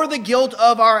or the guilt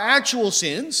of our actual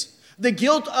sins, the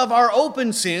guilt of our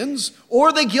open sins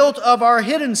or the guilt of our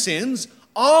hidden sins,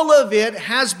 all of it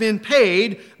has been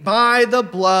paid by the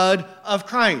blood of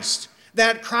Christ.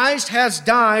 That Christ has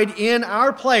died in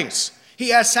our place. He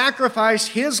has sacrificed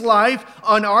his life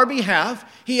on our behalf.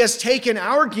 He has taken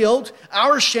our guilt,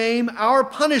 our shame, our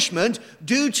punishment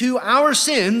due to our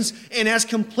sins, and has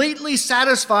completely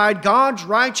satisfied God's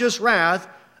righteous wrath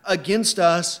against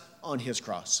us on his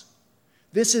cross.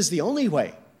 This is the only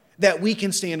way that we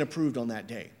can stand approved on that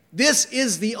day. This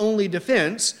is the only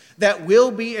defense that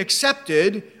will be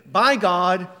accepted by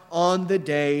God on the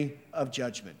day of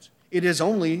judgment. It is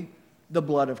only the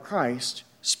blood of Christ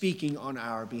speaking on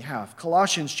our behalf.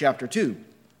 Colossians chapter 2.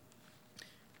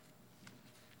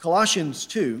 Colossians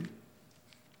 2,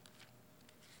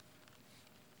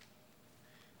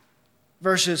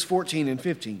 verses 14 and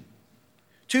 15.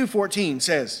 2:14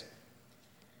 says,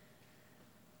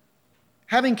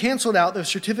 having canceled out the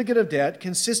certificate of debt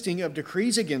consisting of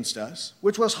decrees against us,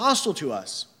 which was hostile to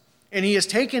us, and he has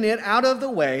taken it out of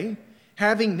the way,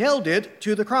 having nailed it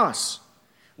to the cross.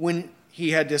 When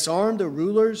he had disarmed the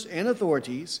rulers and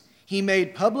authorities, he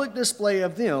made public display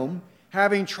of them,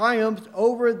 having triumphed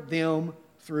over them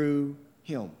through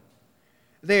him.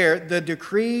 There, the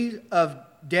decree of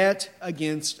debt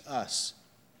against us.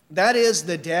 That is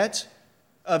the debt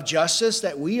of justice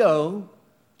that we owe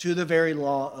to the very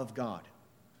law of God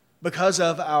because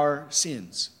of our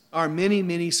sins, our many,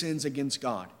 many sins against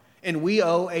God. And we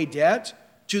owe a debt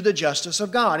to the justice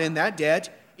of God, and that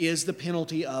debt is the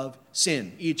penalty of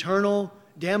sin, eternal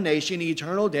damnation,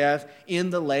 eternal death in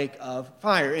the lake of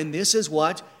fire. And this is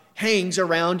what hangs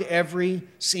around every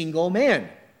single man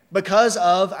because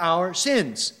of our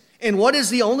sins. And what is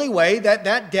the only way that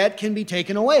that debt can be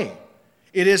taken away?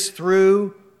 It is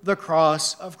through the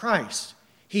cross of Christ.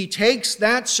 He takes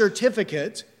that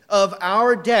certificate of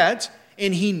our debt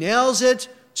and he nails it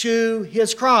to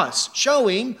his cross,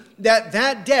 showing that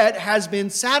that debt has been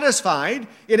satisfied.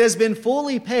 It has been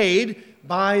fully paid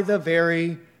by the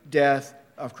very death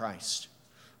of Christ.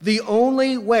 The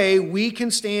only way we can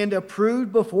stand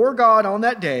approved before God on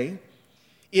that day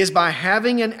is by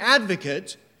having an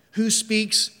advocate who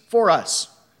speaks for us,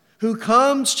 who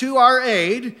comes to our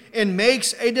aid and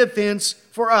makes a defense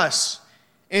for us.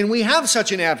 And we have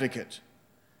such an advocate,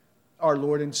 our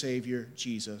Lord and Savior,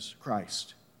 Jesus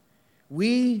Christ.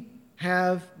 We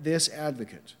have this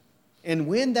advocate. And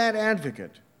when that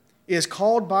advocate is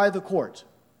called by the court,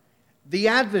 the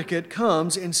advocate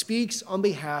comes and speaks on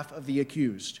behalf of the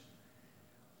accused.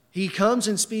 He comes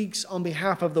and speaks on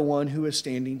behalf of the one who is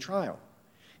standing trial.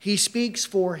 He speaks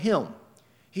for him.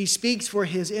 He speaks for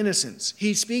his innocence.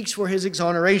 He speaks for his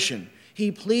exoneration.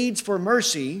 He pleads for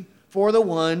mercy for the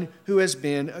one who has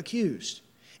been accused.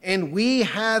 And we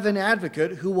have an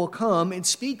advocate who will come and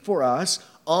speak for us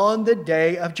on the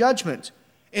day of judgment.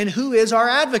 And who is our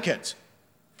advocate?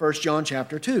 1 John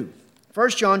chapter 2. 1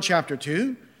 John chapter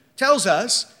 2 tells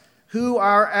us who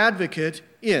our advocate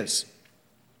is.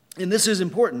 And this is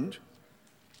important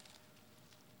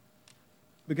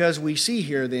because we see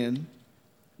here then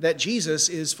that Jesus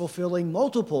is fulfilling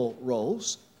multiple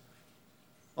roles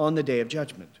on the day of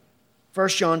judgment. 1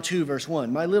 John 2 verse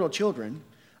 1, my little children,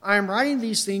 I am writing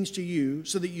these things to you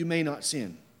so that you may not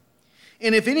sin.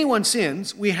 And if anyone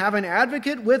sins, we have an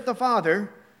advocate with the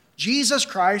Father, Jesus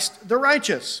Christ the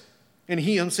righteous. And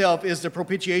he himself is the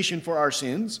propitiation for our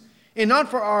sins, and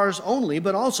not for ours only,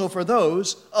 but also for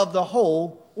those of the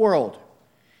whole world.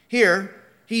 Here,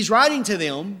 he's writing to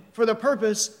them for the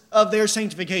purpose of their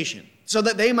sanctification, so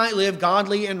that they might live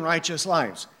godly and righteous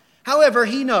lives. However,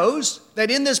 he knows that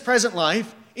in this present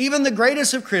life, even the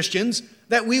greatest of Christians,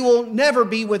 that we will never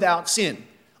be without sin.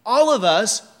 All of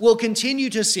us will continue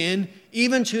to sin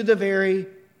even to the very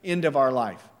end of our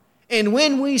life. And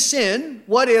when we sin,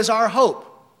 what is our hope?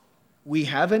 We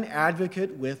have an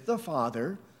advocate with the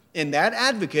Father, and that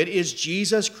advocate is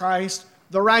Jesus Christ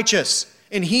the righteous,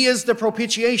 and he is the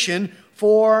propitiation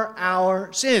for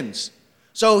our sins.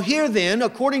 So here then,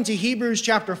 according to Hebrews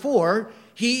chapter 4,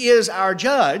 he is our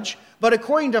judge, but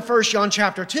according to 1 John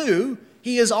chapter 2,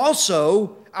 he is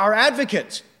also our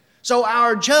advocate. So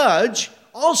our judge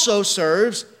also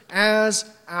serves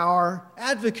as our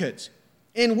advocate.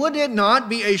 And would it not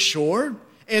be a sure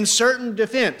and certain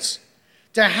defense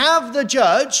to have the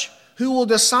judge who will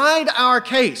decide our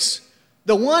case,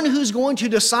 the one who's going to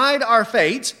decide our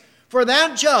fate, for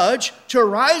that judge to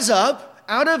rise up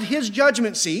out of his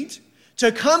judgment seat,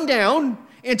 to come down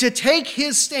and to take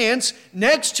his stance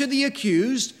next to the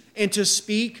accused and to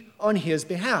speak on his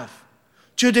behalf,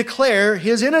 to declare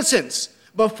his innocence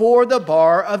before the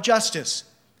bar of justice?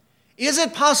 Is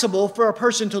it possible for a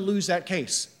person to lose that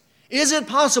case? Is it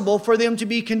possible for them to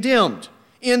be condemned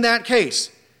in that case?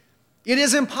 It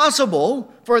is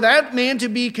impossible for that man to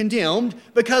be condemned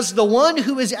because the one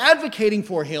who is advocating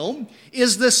for him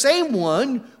is the same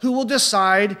one who will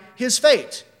decide his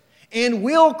fate. And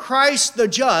will Christ the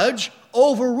judge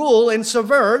overrule and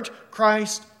subvert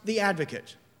Christ the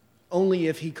advocate? Only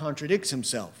if he contradicts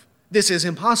himself. This is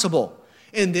impossible.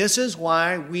 And this is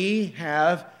why we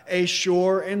have a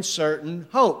sure and certain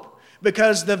hope.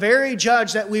 Because the very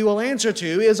judge that we will answer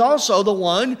to is also the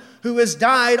one who has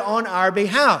died on our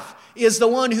behalf, is the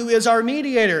one who is our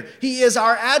mediator. He is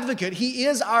our advocate. He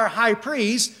is our high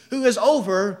priest who is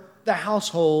over the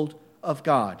household of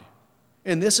God.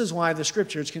 And this is why the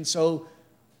scriptures can so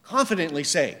confidently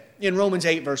say in Romans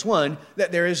 8 verse 1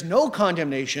 that there is no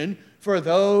condemnation for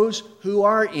those who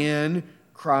are in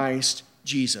Christ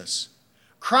Jesus.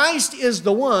 Christ is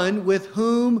the one with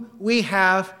whom we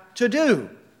have to do.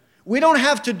 We don't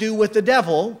have to do with the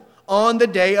devil on the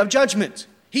day of judgment.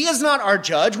 He is not our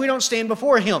judge. We don't stand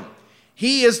before him.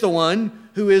 He is the one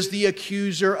who is the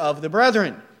accuser of the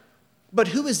brethren. But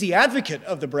who is the advocate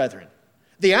of the brethren?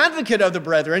 The advocate of the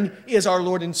brethren is our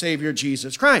Lord and Savior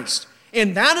Jesus Christ.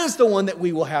 And that is the one that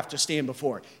we will have to stand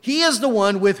before. He is the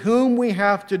one with whom we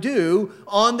have to do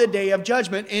on the day of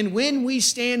judgment. And when we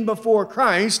stand before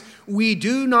Christ, we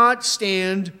do not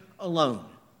stand alone.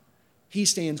 He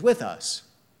stands with us.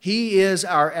 He is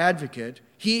our advocate.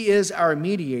 He is our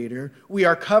mediator. We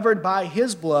are covered by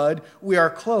his blood. We are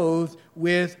clothed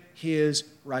with his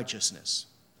righteousness.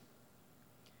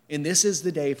 And this is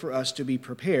the day for us to be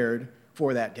prepared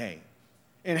for that day.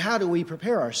 And how do we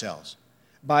prepare ourselves?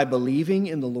 By believing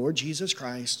in the Lord Jesus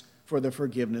Christ for the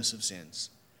forgiveness of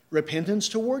sins. Repentance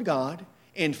toward God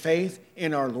and faith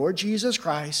in our Lord Jesus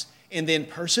Christ, and then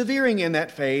persevering in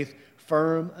that faith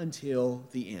firm until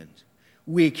the end.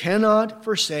 We cannot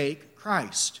forsake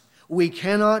Christ. We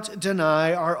cannot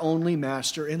deny our only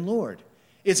Master and Lord.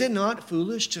 Is it not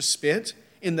foolish to spit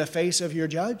in the face of your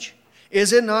judge?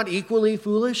 Is it not equally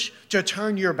foolish to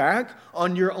turn your back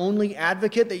on your only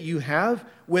advocate that you have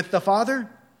with the Father?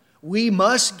 We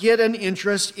must get an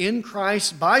interest in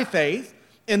Christ by faith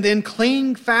and then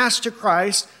cling fast to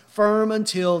Christ firm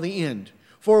until the end.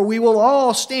 For we will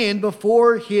all stand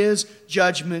before his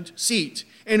judgment seat.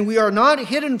 And we are not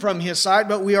hidden from his sight,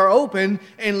 but we are open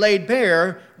and laid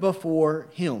bare before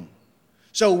him.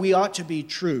 So we ought to be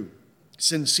true,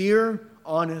 sincere,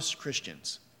 honest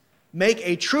Christians. Make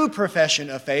a true profession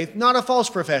of faith, not a false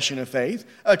profession of faith,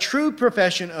 a true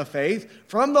profession of faith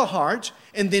from the heart,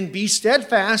 and then be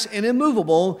steadfast and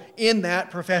immovable in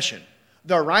that profession.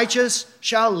 The righteous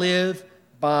shall live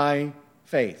by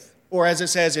faith. Or as it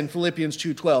says in Philippians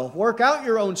 2:12, work out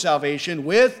your own salvation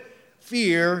with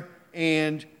fear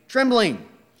and trembling.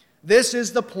 This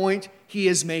is the point he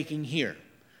is making here.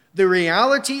 The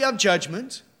reality of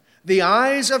judgment, the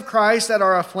eyes of Christ that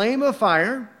are a flame of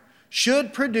fire,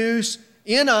 should produce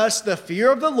in us the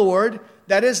fear of the Lord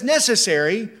that is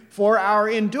necessary for our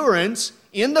endurance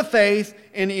in the faith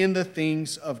and in the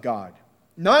things of God.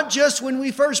 Not just when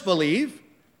we first believe,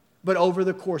 but over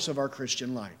the course of our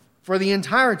Christian life, for the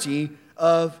entirety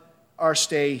of our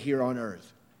stay here on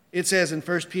earth. It says in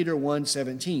 1 Peter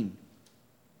 1:17,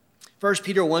 1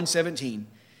 Peter 1:17,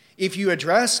 if you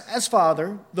address as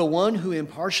Father the one who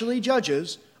impartially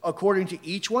judges according to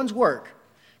each one's work,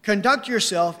 conduct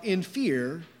yourself in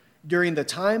fear during the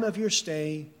time of your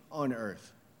stay on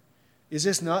earth. Is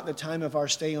this not the time of our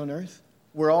stay on earth?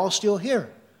 We're all still here.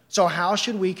 So how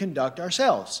should we conduct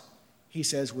ourselves? He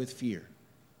says, with fear,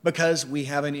 because we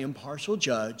have an impartial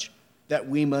judge that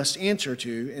we must answer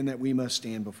to and that we must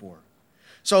stand before.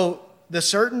 So the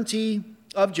certainty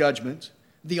of judgment,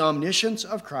 the omniscience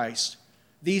of Christ,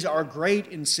 these are great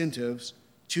incentives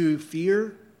to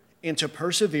fear and to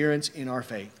perseverance in our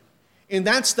faith. And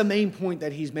that's the main point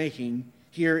that he's making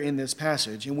here in this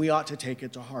passage, and we ought to take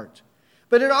it to heart.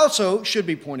 But it also should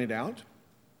be pointed out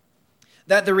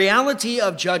that the reality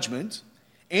of judgment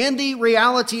and the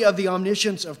reality of the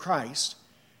omniscience of Christ,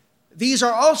 these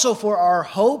are also for our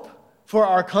hope, for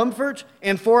our comfort,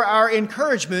 and for our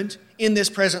encouragement in this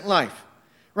present life,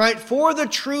 right? For the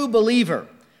true believer,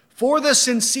 for the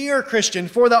sincere Christian,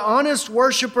 for the honest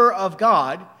worshiper of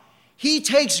God, he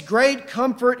takes great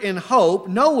comfort and hope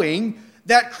knowing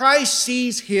that Christ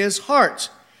sees his heart,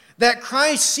 that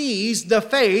Christ sees the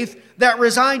faith that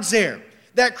resides there,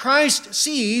 that Christ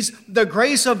sees the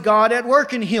grace of God at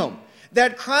work in him,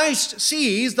 that Christ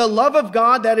sees the love of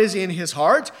God that is in his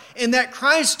heart, and that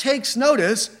Christ takes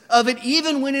notice of it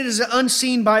even when it is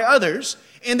unseen by others,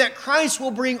 and that Christ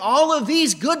will bring all of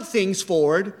these good things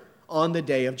forward on the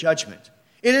day of judgment.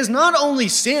 It is not only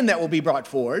sin that will be brought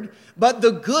forward, but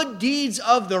the good deeds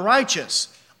of the righteous.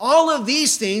 All of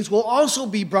these things will also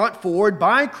be brought forward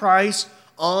by Christ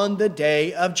on the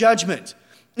day of judgment.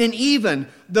 And even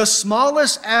the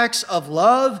smallest acts of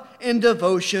love and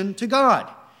devotion to God.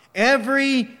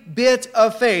 Every bit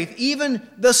of faith, even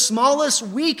the smallest,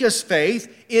 weakest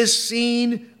faith, is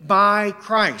seen by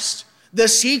Christ. The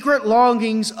secret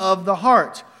longings of the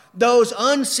heart, those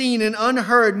unseen and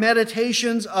unheard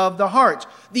meditations of the heart,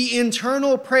 the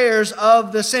internal prayers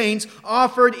of the saints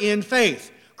offered in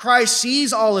faith. Christ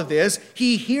sees all of this,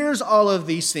 he hears all of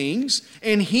these things,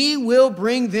 and he will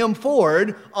bring them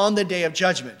forward on the day of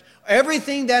judgment.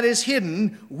 Everything that is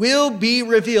hidden will be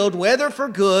revealed, whether for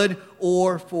good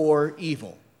or for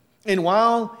evil. And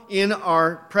while in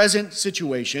our present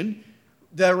situation,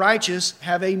 the righteous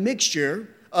have a mixture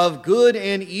of good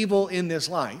and evil in this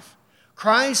life,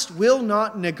 Christ will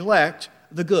not neglect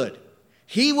the good.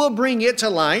 He will bring it to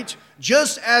light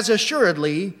just as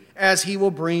assuredly as he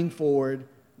will bring forward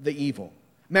the evil.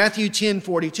 Matthew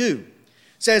 10:42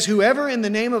 says, "Whoever in the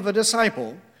name of a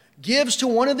disciple gives to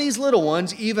one of these little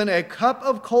ones even a cup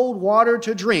of cold water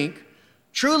to drink,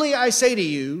 truly I say to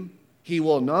you, he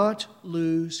will not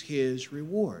lose his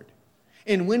reward."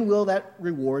 And when will that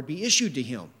reward be issued to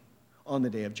him? On the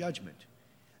day of judgment.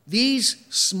 These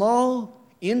small,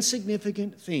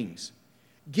 insignificant things,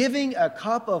 giving a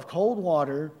cup of cold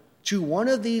water to one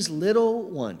of these little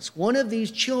ones, one of these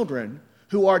children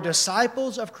who are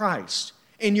disciples of Christ,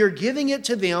 and you're giving it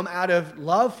to them out of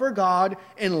love for God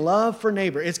and love for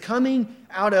neighbor. It's coming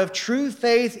out of true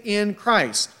faith in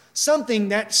Christ, something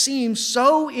that seems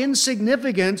so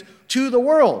insignificant to the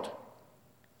world.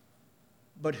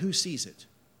 But who sees it?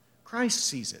 Christ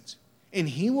sees it. And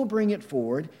he will bring it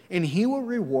forward, and he will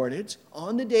reward it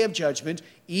on the day of judgment,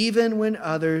 even when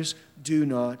others do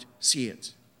not see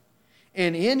it.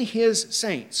 And in his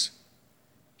saints,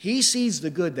 he sees the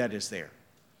good that is there,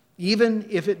 even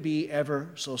if it be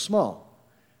ever so small.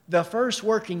 The first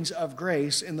workings of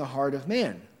grace in the heart of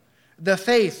man. The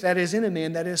faith that is in a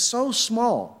man that is so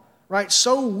small, right,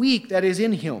 so weak that is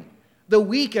in him. The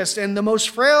weakest and the most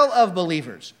frail of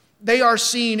believers. They are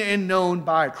seen and known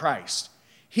by Christ.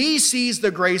 He sees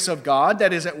the grace of God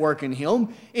that is at work in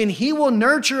him, and he will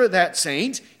nurture that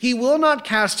saint. He will not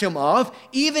cast him off,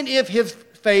 even if his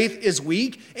faith is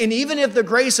weak, and even if the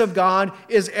grace of God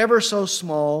is ever so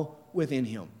small within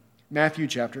him. Matthew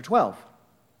chapter 12.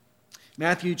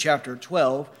 Matthew chapter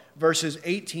 12, verses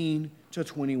 18 to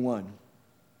 21.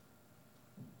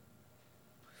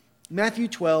 Matthew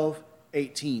 12,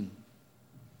 18.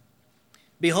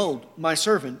 "Behold, my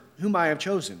servant, whom I have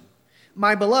chosen,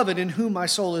 my beloved, in whom my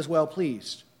soul is well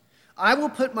pleased. I will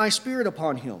put my spirit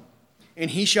upon him,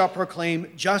 and he shall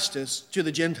proclaim justice to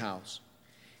the Gentiles.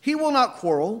 He will not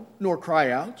quarrel, nor cry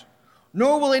out,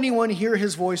 nor will anyone hear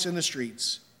his voice in the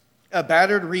streets. A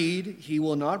battered reed he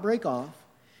will not break off,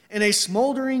 and a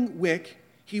smoldering wick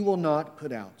he will not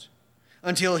put out,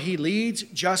 until he leads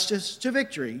justice to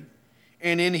victory,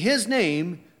 and in his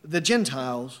name the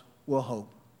Gentiles will hope.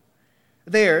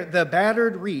 There, the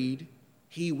battered reed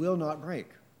he will not break.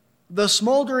 The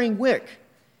smoldering wick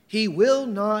he will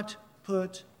not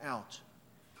put out."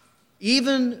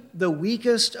 Even the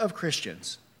weakest of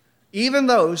Christians, even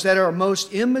those that are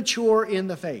most immature in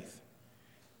the faith,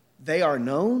 they are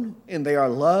known and they are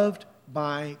loved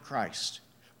by Christ.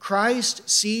 Christ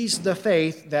sees the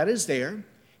faith that is there.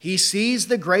 He sees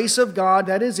the grace of God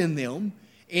that is in them,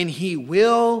 and he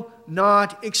will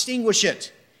not extinguish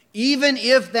it. even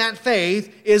if that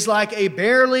faith is like a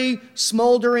barely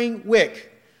smoldering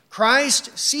wick.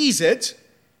 Christ sees it.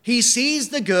 He sees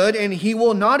the good, and he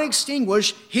will not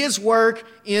extinguish his work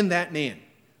in that man.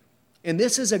 And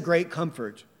this is a great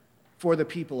comfort for the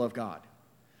people of God.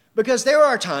 Because there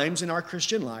are times in our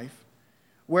Christian life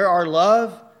where our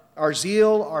love, our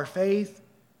zeal, our faith,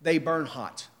 they burn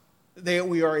hot.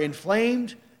 We are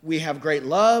inflamed. We have great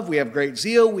love. We have great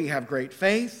zeal. We have great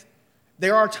faith.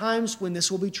 There are times when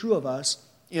this will be true of us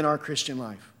in our Christian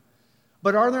life.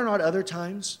 But are there not other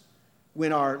times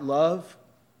when our love,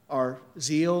 our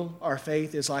zeal, our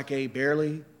faith is like a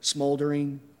barely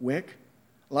smoldering wick,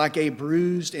 like a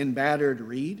bruised and battered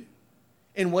reed?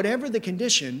 And whatever the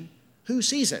condition, who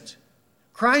sees it?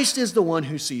 Christ is the one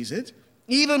who sees it,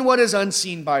 even what is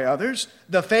unseen by others,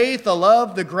 the faith, the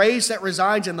love, the grace that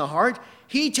resides in the heart.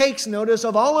 He takes notice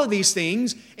of all of these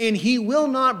things, and he will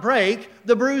not break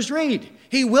the bruised reed.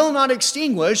 He will not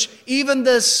extinguish even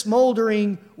the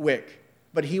smoldering wick,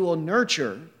 but he will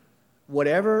nurture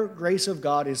whatever grace of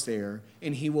God is there,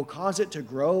 and he will cause it to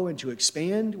grow and to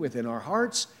expand within our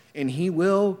hearts, and he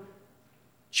will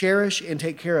cherish and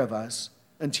take care of us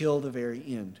until the very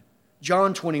end.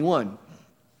 John 21,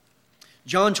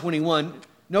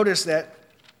 notice that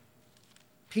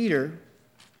Peter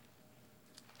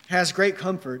has great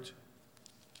comfort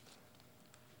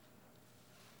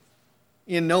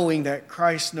in knowing that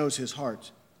Christ knows his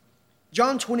heart.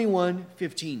 John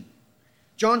 21:15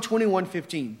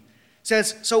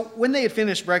 says, "So when they had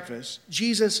finished breakfast,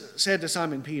 Jesus said to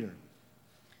Simon Peter,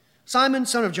 'Simon,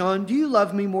 son of John, do you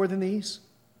love me more than these?'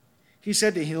 He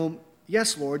said to him,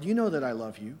 'Yes, Lord, you know that I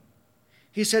love you.'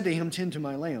 He said to him, 'Tend to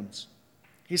my lambs.'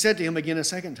 He said to him again a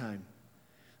second time,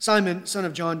 'Simon, son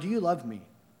of John, do you love me?'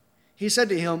 He said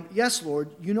to him, 'Yes, Lord,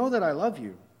 you know that I love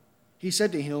you.' He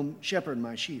said to him, 'Shepherd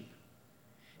my sheep.'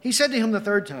 He said to him the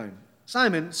third time,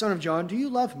 'Simon, son of John, do you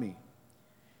love me?'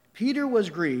 Peter was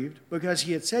grieved because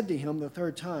he had said to him the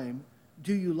third time,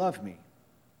 'Do you love me?'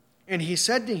 And he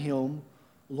said to him,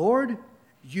 'Lord,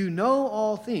 you know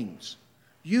all things.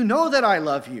 You know that I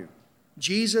love you.'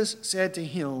 Jesus said to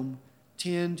him,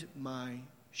 'Tend my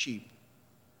sheep.'"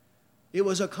 It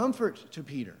was a comfort to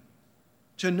Peter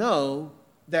to know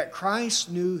that Christ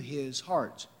knew his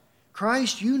heart.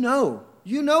 "Christ, you know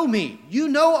me. You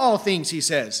know all things," he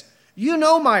says. "You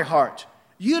know my heart.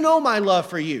 You know my love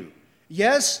for you.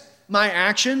 Yes, my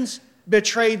actions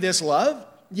betrayed this love.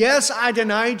 Yes, I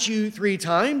denied you 3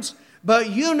 times,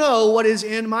 but you know what is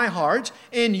in my heart,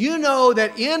 and you know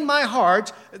that in my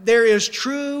heart there is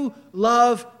true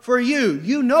love for you.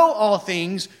 You know all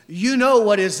things. You know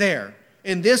what is there."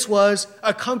 And this was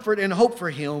a comfort and hope for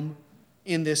him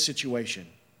in this situation.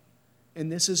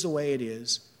 And this is the way it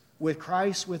is with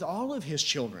Christ, with all of his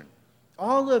children,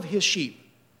 all of his sheep,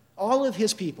 all of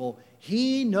his people.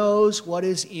 He knows what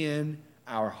is in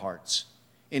our hearts.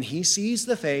 And he sees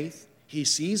the faith, he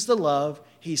sees the love,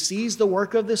 he sees the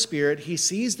work of the Spirit, he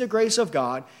sees the grace of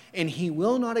God, and he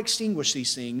will not extinguish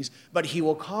these things, but he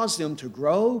will cause them to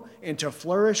grow and to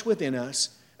flourish within us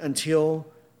until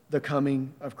the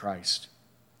coming of Christ.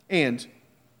 And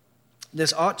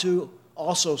this ought to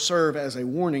also serve as a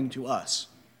warning to us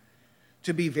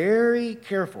to be very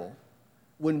careful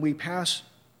when we pass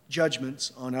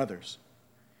judgments on others.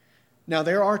 Now,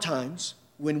 there are times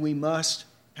when we must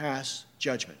pass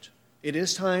judgment. It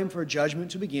is time for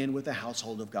judgment to begin with the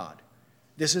household of God.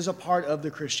 This is a part of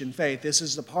the Christian faith. This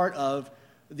is the part of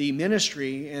the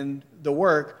ministry and the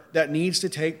work that needs to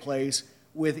take place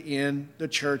within the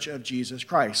church of Jesus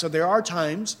Christ. So there are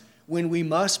times when we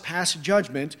must pass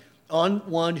judgment on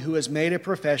one who has made a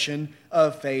profession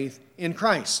of faith in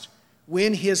Christ,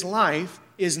 when his life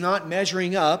is not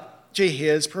measuring up to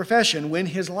his profession, when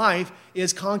his life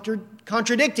is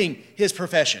contradicting his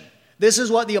profession. This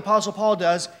is what the Apostle Paul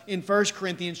does in 1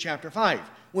 Corinthians chapter 5.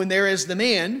 When there is the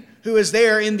man who is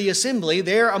there in the assembly,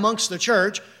 there amongst the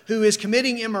church, who is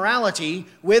committing immorality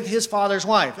with his father's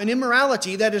wife, an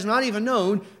immorality that is not even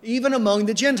known even among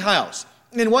the Gentiles.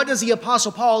 And what does the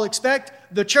Apostle Paul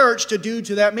expect the church to do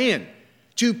to that man?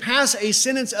 To pass a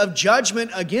sentence of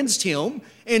judgment against him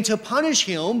and to punish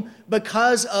him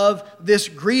because of this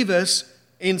grievous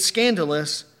and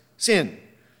scandalous sin.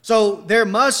 So there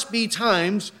must be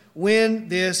times when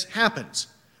this happens.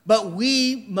 But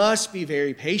we must be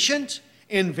very patient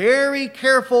and very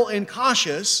careful and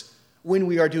cautious when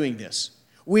we are doing this.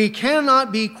 We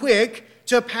cannot be quick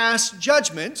to pass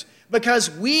judgment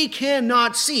because we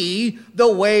cannot see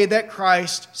the way that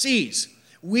Christ sees.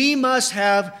 We must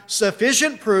have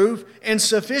sufficient proof and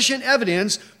sufficient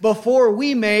evidence before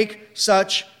we make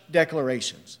such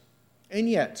declarations. And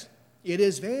yet, it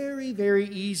is very, very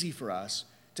easy for us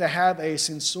to have a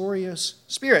censorious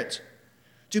spirit,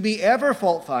 to be ever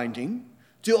fault-finding,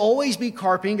 to always be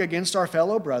carping against our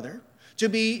fellow brother, to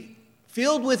be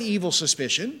filled with evil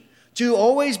suspicion, to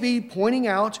always be pointing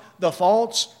out the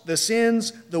faults, the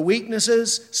sins, the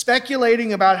weaknesses,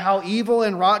 speculating about how evil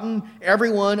and rotten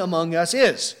everyone among us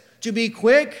is, to be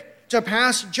quick to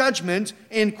pass judgment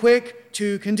and quick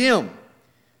to condemn.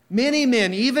 Many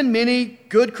men, even many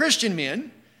good Christian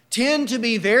men, tend to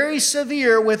be very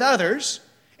severe with others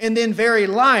and then very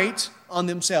light on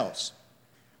themselves.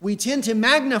 We tend to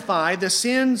magnify the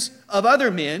sins of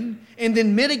other men and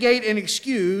then mitigate and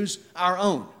excuse our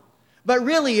own. But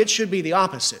really, it should be the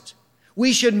opposite.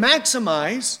 We should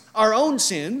maximize our own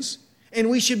sins, and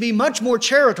we should be much more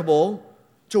charitable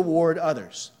toward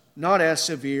others, not as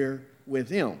severe with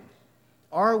them.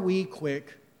 Are we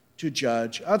quick to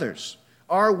judge others?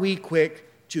 Are we quick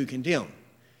to condemn?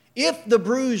 If the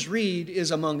bruised reed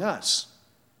is among us,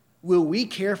 will we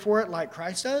care for it like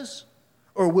Christ does?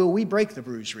 Or will we break the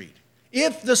bruised reed?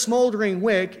 If the smoldering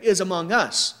wick is among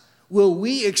us, will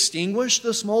we extinguish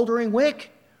the smoldering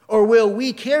wick? Or will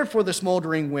we care for the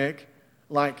smoldering wick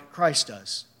like Christ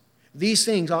does? These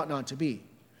things ought not to be.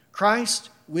 Christ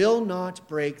will not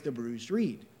break the bruised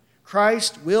reed.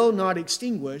 Christ will not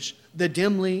extinguish the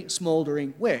dimly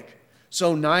smoldering wick.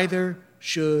 So neither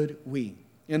should we.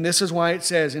 And this is why it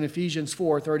says in Ephesians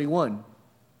 4:31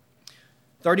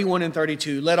 and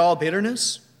 32, let all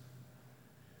bitterness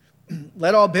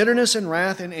and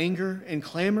wrath and anger and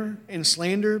clamor and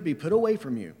slander be put away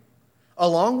from you,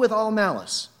 along with all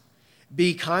malice.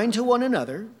 Be kind to one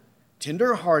another,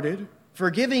 tender-hearted,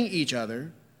 forgiving each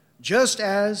other, just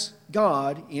as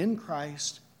God in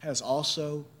Christ has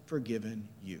also forgiven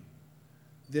you.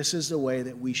 This is the way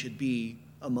that we should be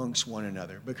amongst one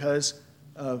another because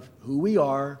of who we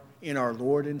are in our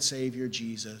Lord and Savior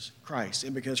Jesus Christ,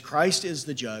 and because Christ is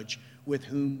the judge with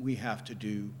whom we have to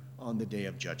do on the day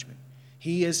of judgment.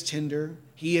 He is tender,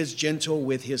 he is gentle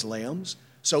with his lambs,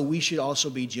 so we should also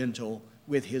be gentle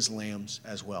with his lambs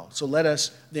as well. So let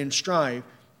us then strive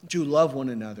to love one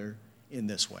another in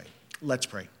this way. Let's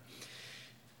pray.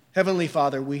 Heavenly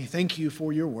Father, we thank you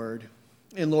for your word.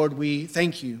 And Lord, we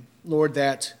thank you, Lord,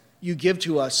 that you give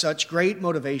to us such great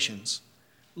motivations,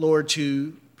 Lord,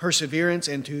 to perseverance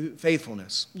and to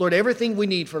faithfulness. Lord, everything we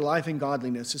need for life and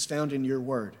godliness is found in your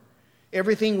word.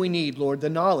 Everything we need, Lord, the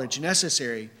knowledge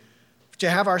necessary to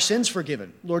have our sins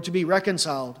forgiven, Lord, to be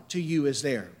reconciled to you is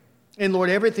there. And Lord,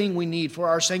 everything we need for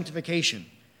our sanctification,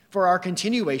 for our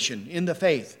continuation in the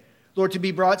faith, Lord, to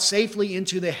be brought safely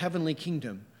into the heavenly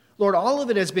kingdom. Lord, all of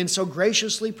it has been so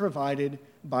graciously provided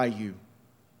by you,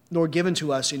 Lord, given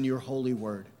to us in your holy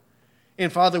word.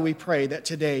 And Father, we pray that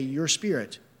today your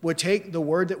Spirit would take the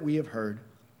word that we have heard,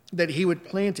 that he would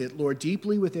plant it, Lord,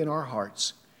 deeply within our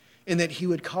hearts, and that he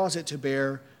would cause it to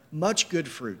bear much good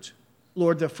fruit.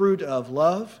 Lord, the fruit of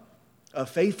love, of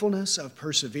faithfulness, of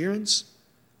perseverance,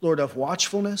 Lord, of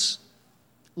watchfulness,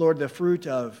 Lord, the fruit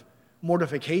of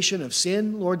mortification of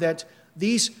sin, Lord, that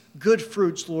these good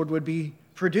fruits, Lord, would be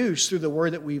produced through the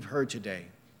word that we've heard today.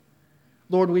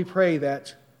 Lord, we pray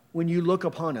that when you look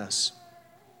upon us,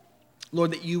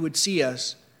 Lord, that you would see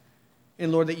us,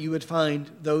 and Lord, that you would find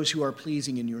those who are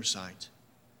pleasing in your sight.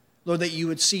 Lord, that you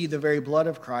would see the very blood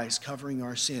of Christ covering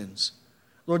our sins.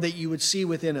 Lord, that you would see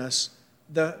within us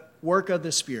the work of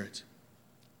the Spirit.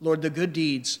 Lord, the good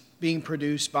deeds being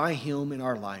produced by him in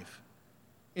our life.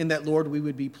 And that, Lord, we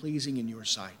would be pleasing in your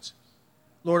sight.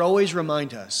 Lord, always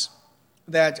remind us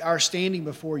that our standing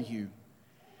before you,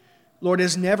 Lord,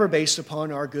 is never based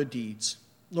upon our good deeds.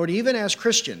 Lord, even as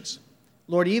Christians,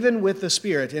 Lord, even with the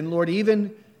Spirit, and Lord,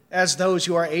 even as those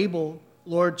who are able,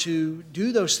 Lord, to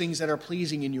do those things that are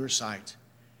pleasing in your sight.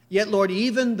 Yet, Lord,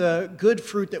 even the good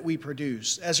fruit that we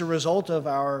produce as a result of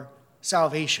our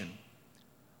salvation,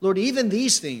 Lord, even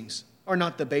these things are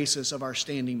not the basis of our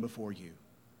standing before you,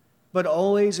 but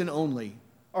always and only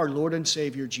our Lord and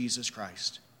Savior, Jesus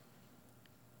Christ.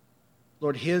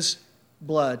 Lord, his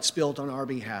blood spilt on our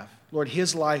behalf. Lord,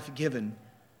 his life given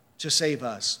to save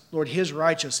us. Lord, his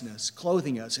righteousness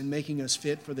clothing us and making us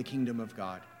fit for the kingdom of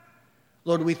God.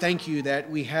 Lord, we thank you that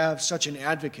we have such an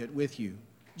advocate with you,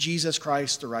 Jesus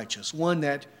Christ the righteous, one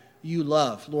that you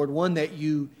love, Lord, one that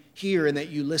you hear and that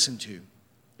you listen to,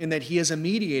 and that he is a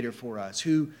mediator for us,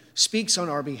 who speaks on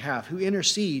our behalf, who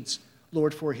intercedes,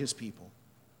 Lord, for his people.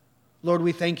 Lord,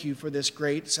 we thank you for this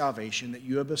great salvation that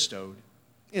you have bestowed.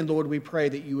 And Lord, we pray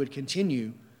that you would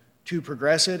continue to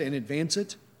progress it and advance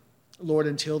it, Lord,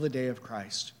 until the day of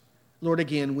Christ. Lord,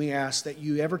 again, we ask that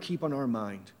you ever keep on our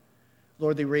mind,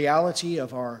 Lord, the reality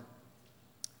of our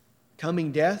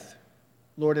coming death,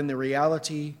 Lord, and the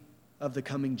reality of the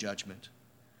coming judgment.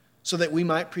 so that we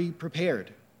might be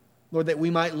prepared. Lord, that we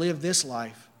might live this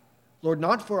life, Lord,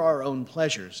 not for our own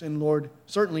pleasures, and Lord,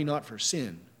 certainly not for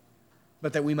sin,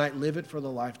 but that we might live it for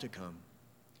the life to come.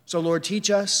 So, Lord, teach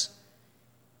us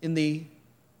in the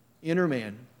inner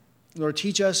man. Lord,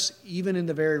 teach us even in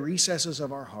the very recesses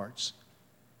of our hearts.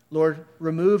 Lord,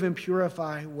 remove and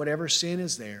purify whatever sin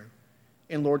is there,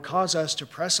 and Lord, cause us to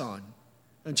press on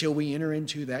until we enter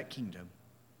into that kingdom.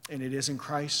 And it is in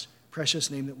Christ's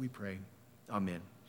precious name that we pray. Amen.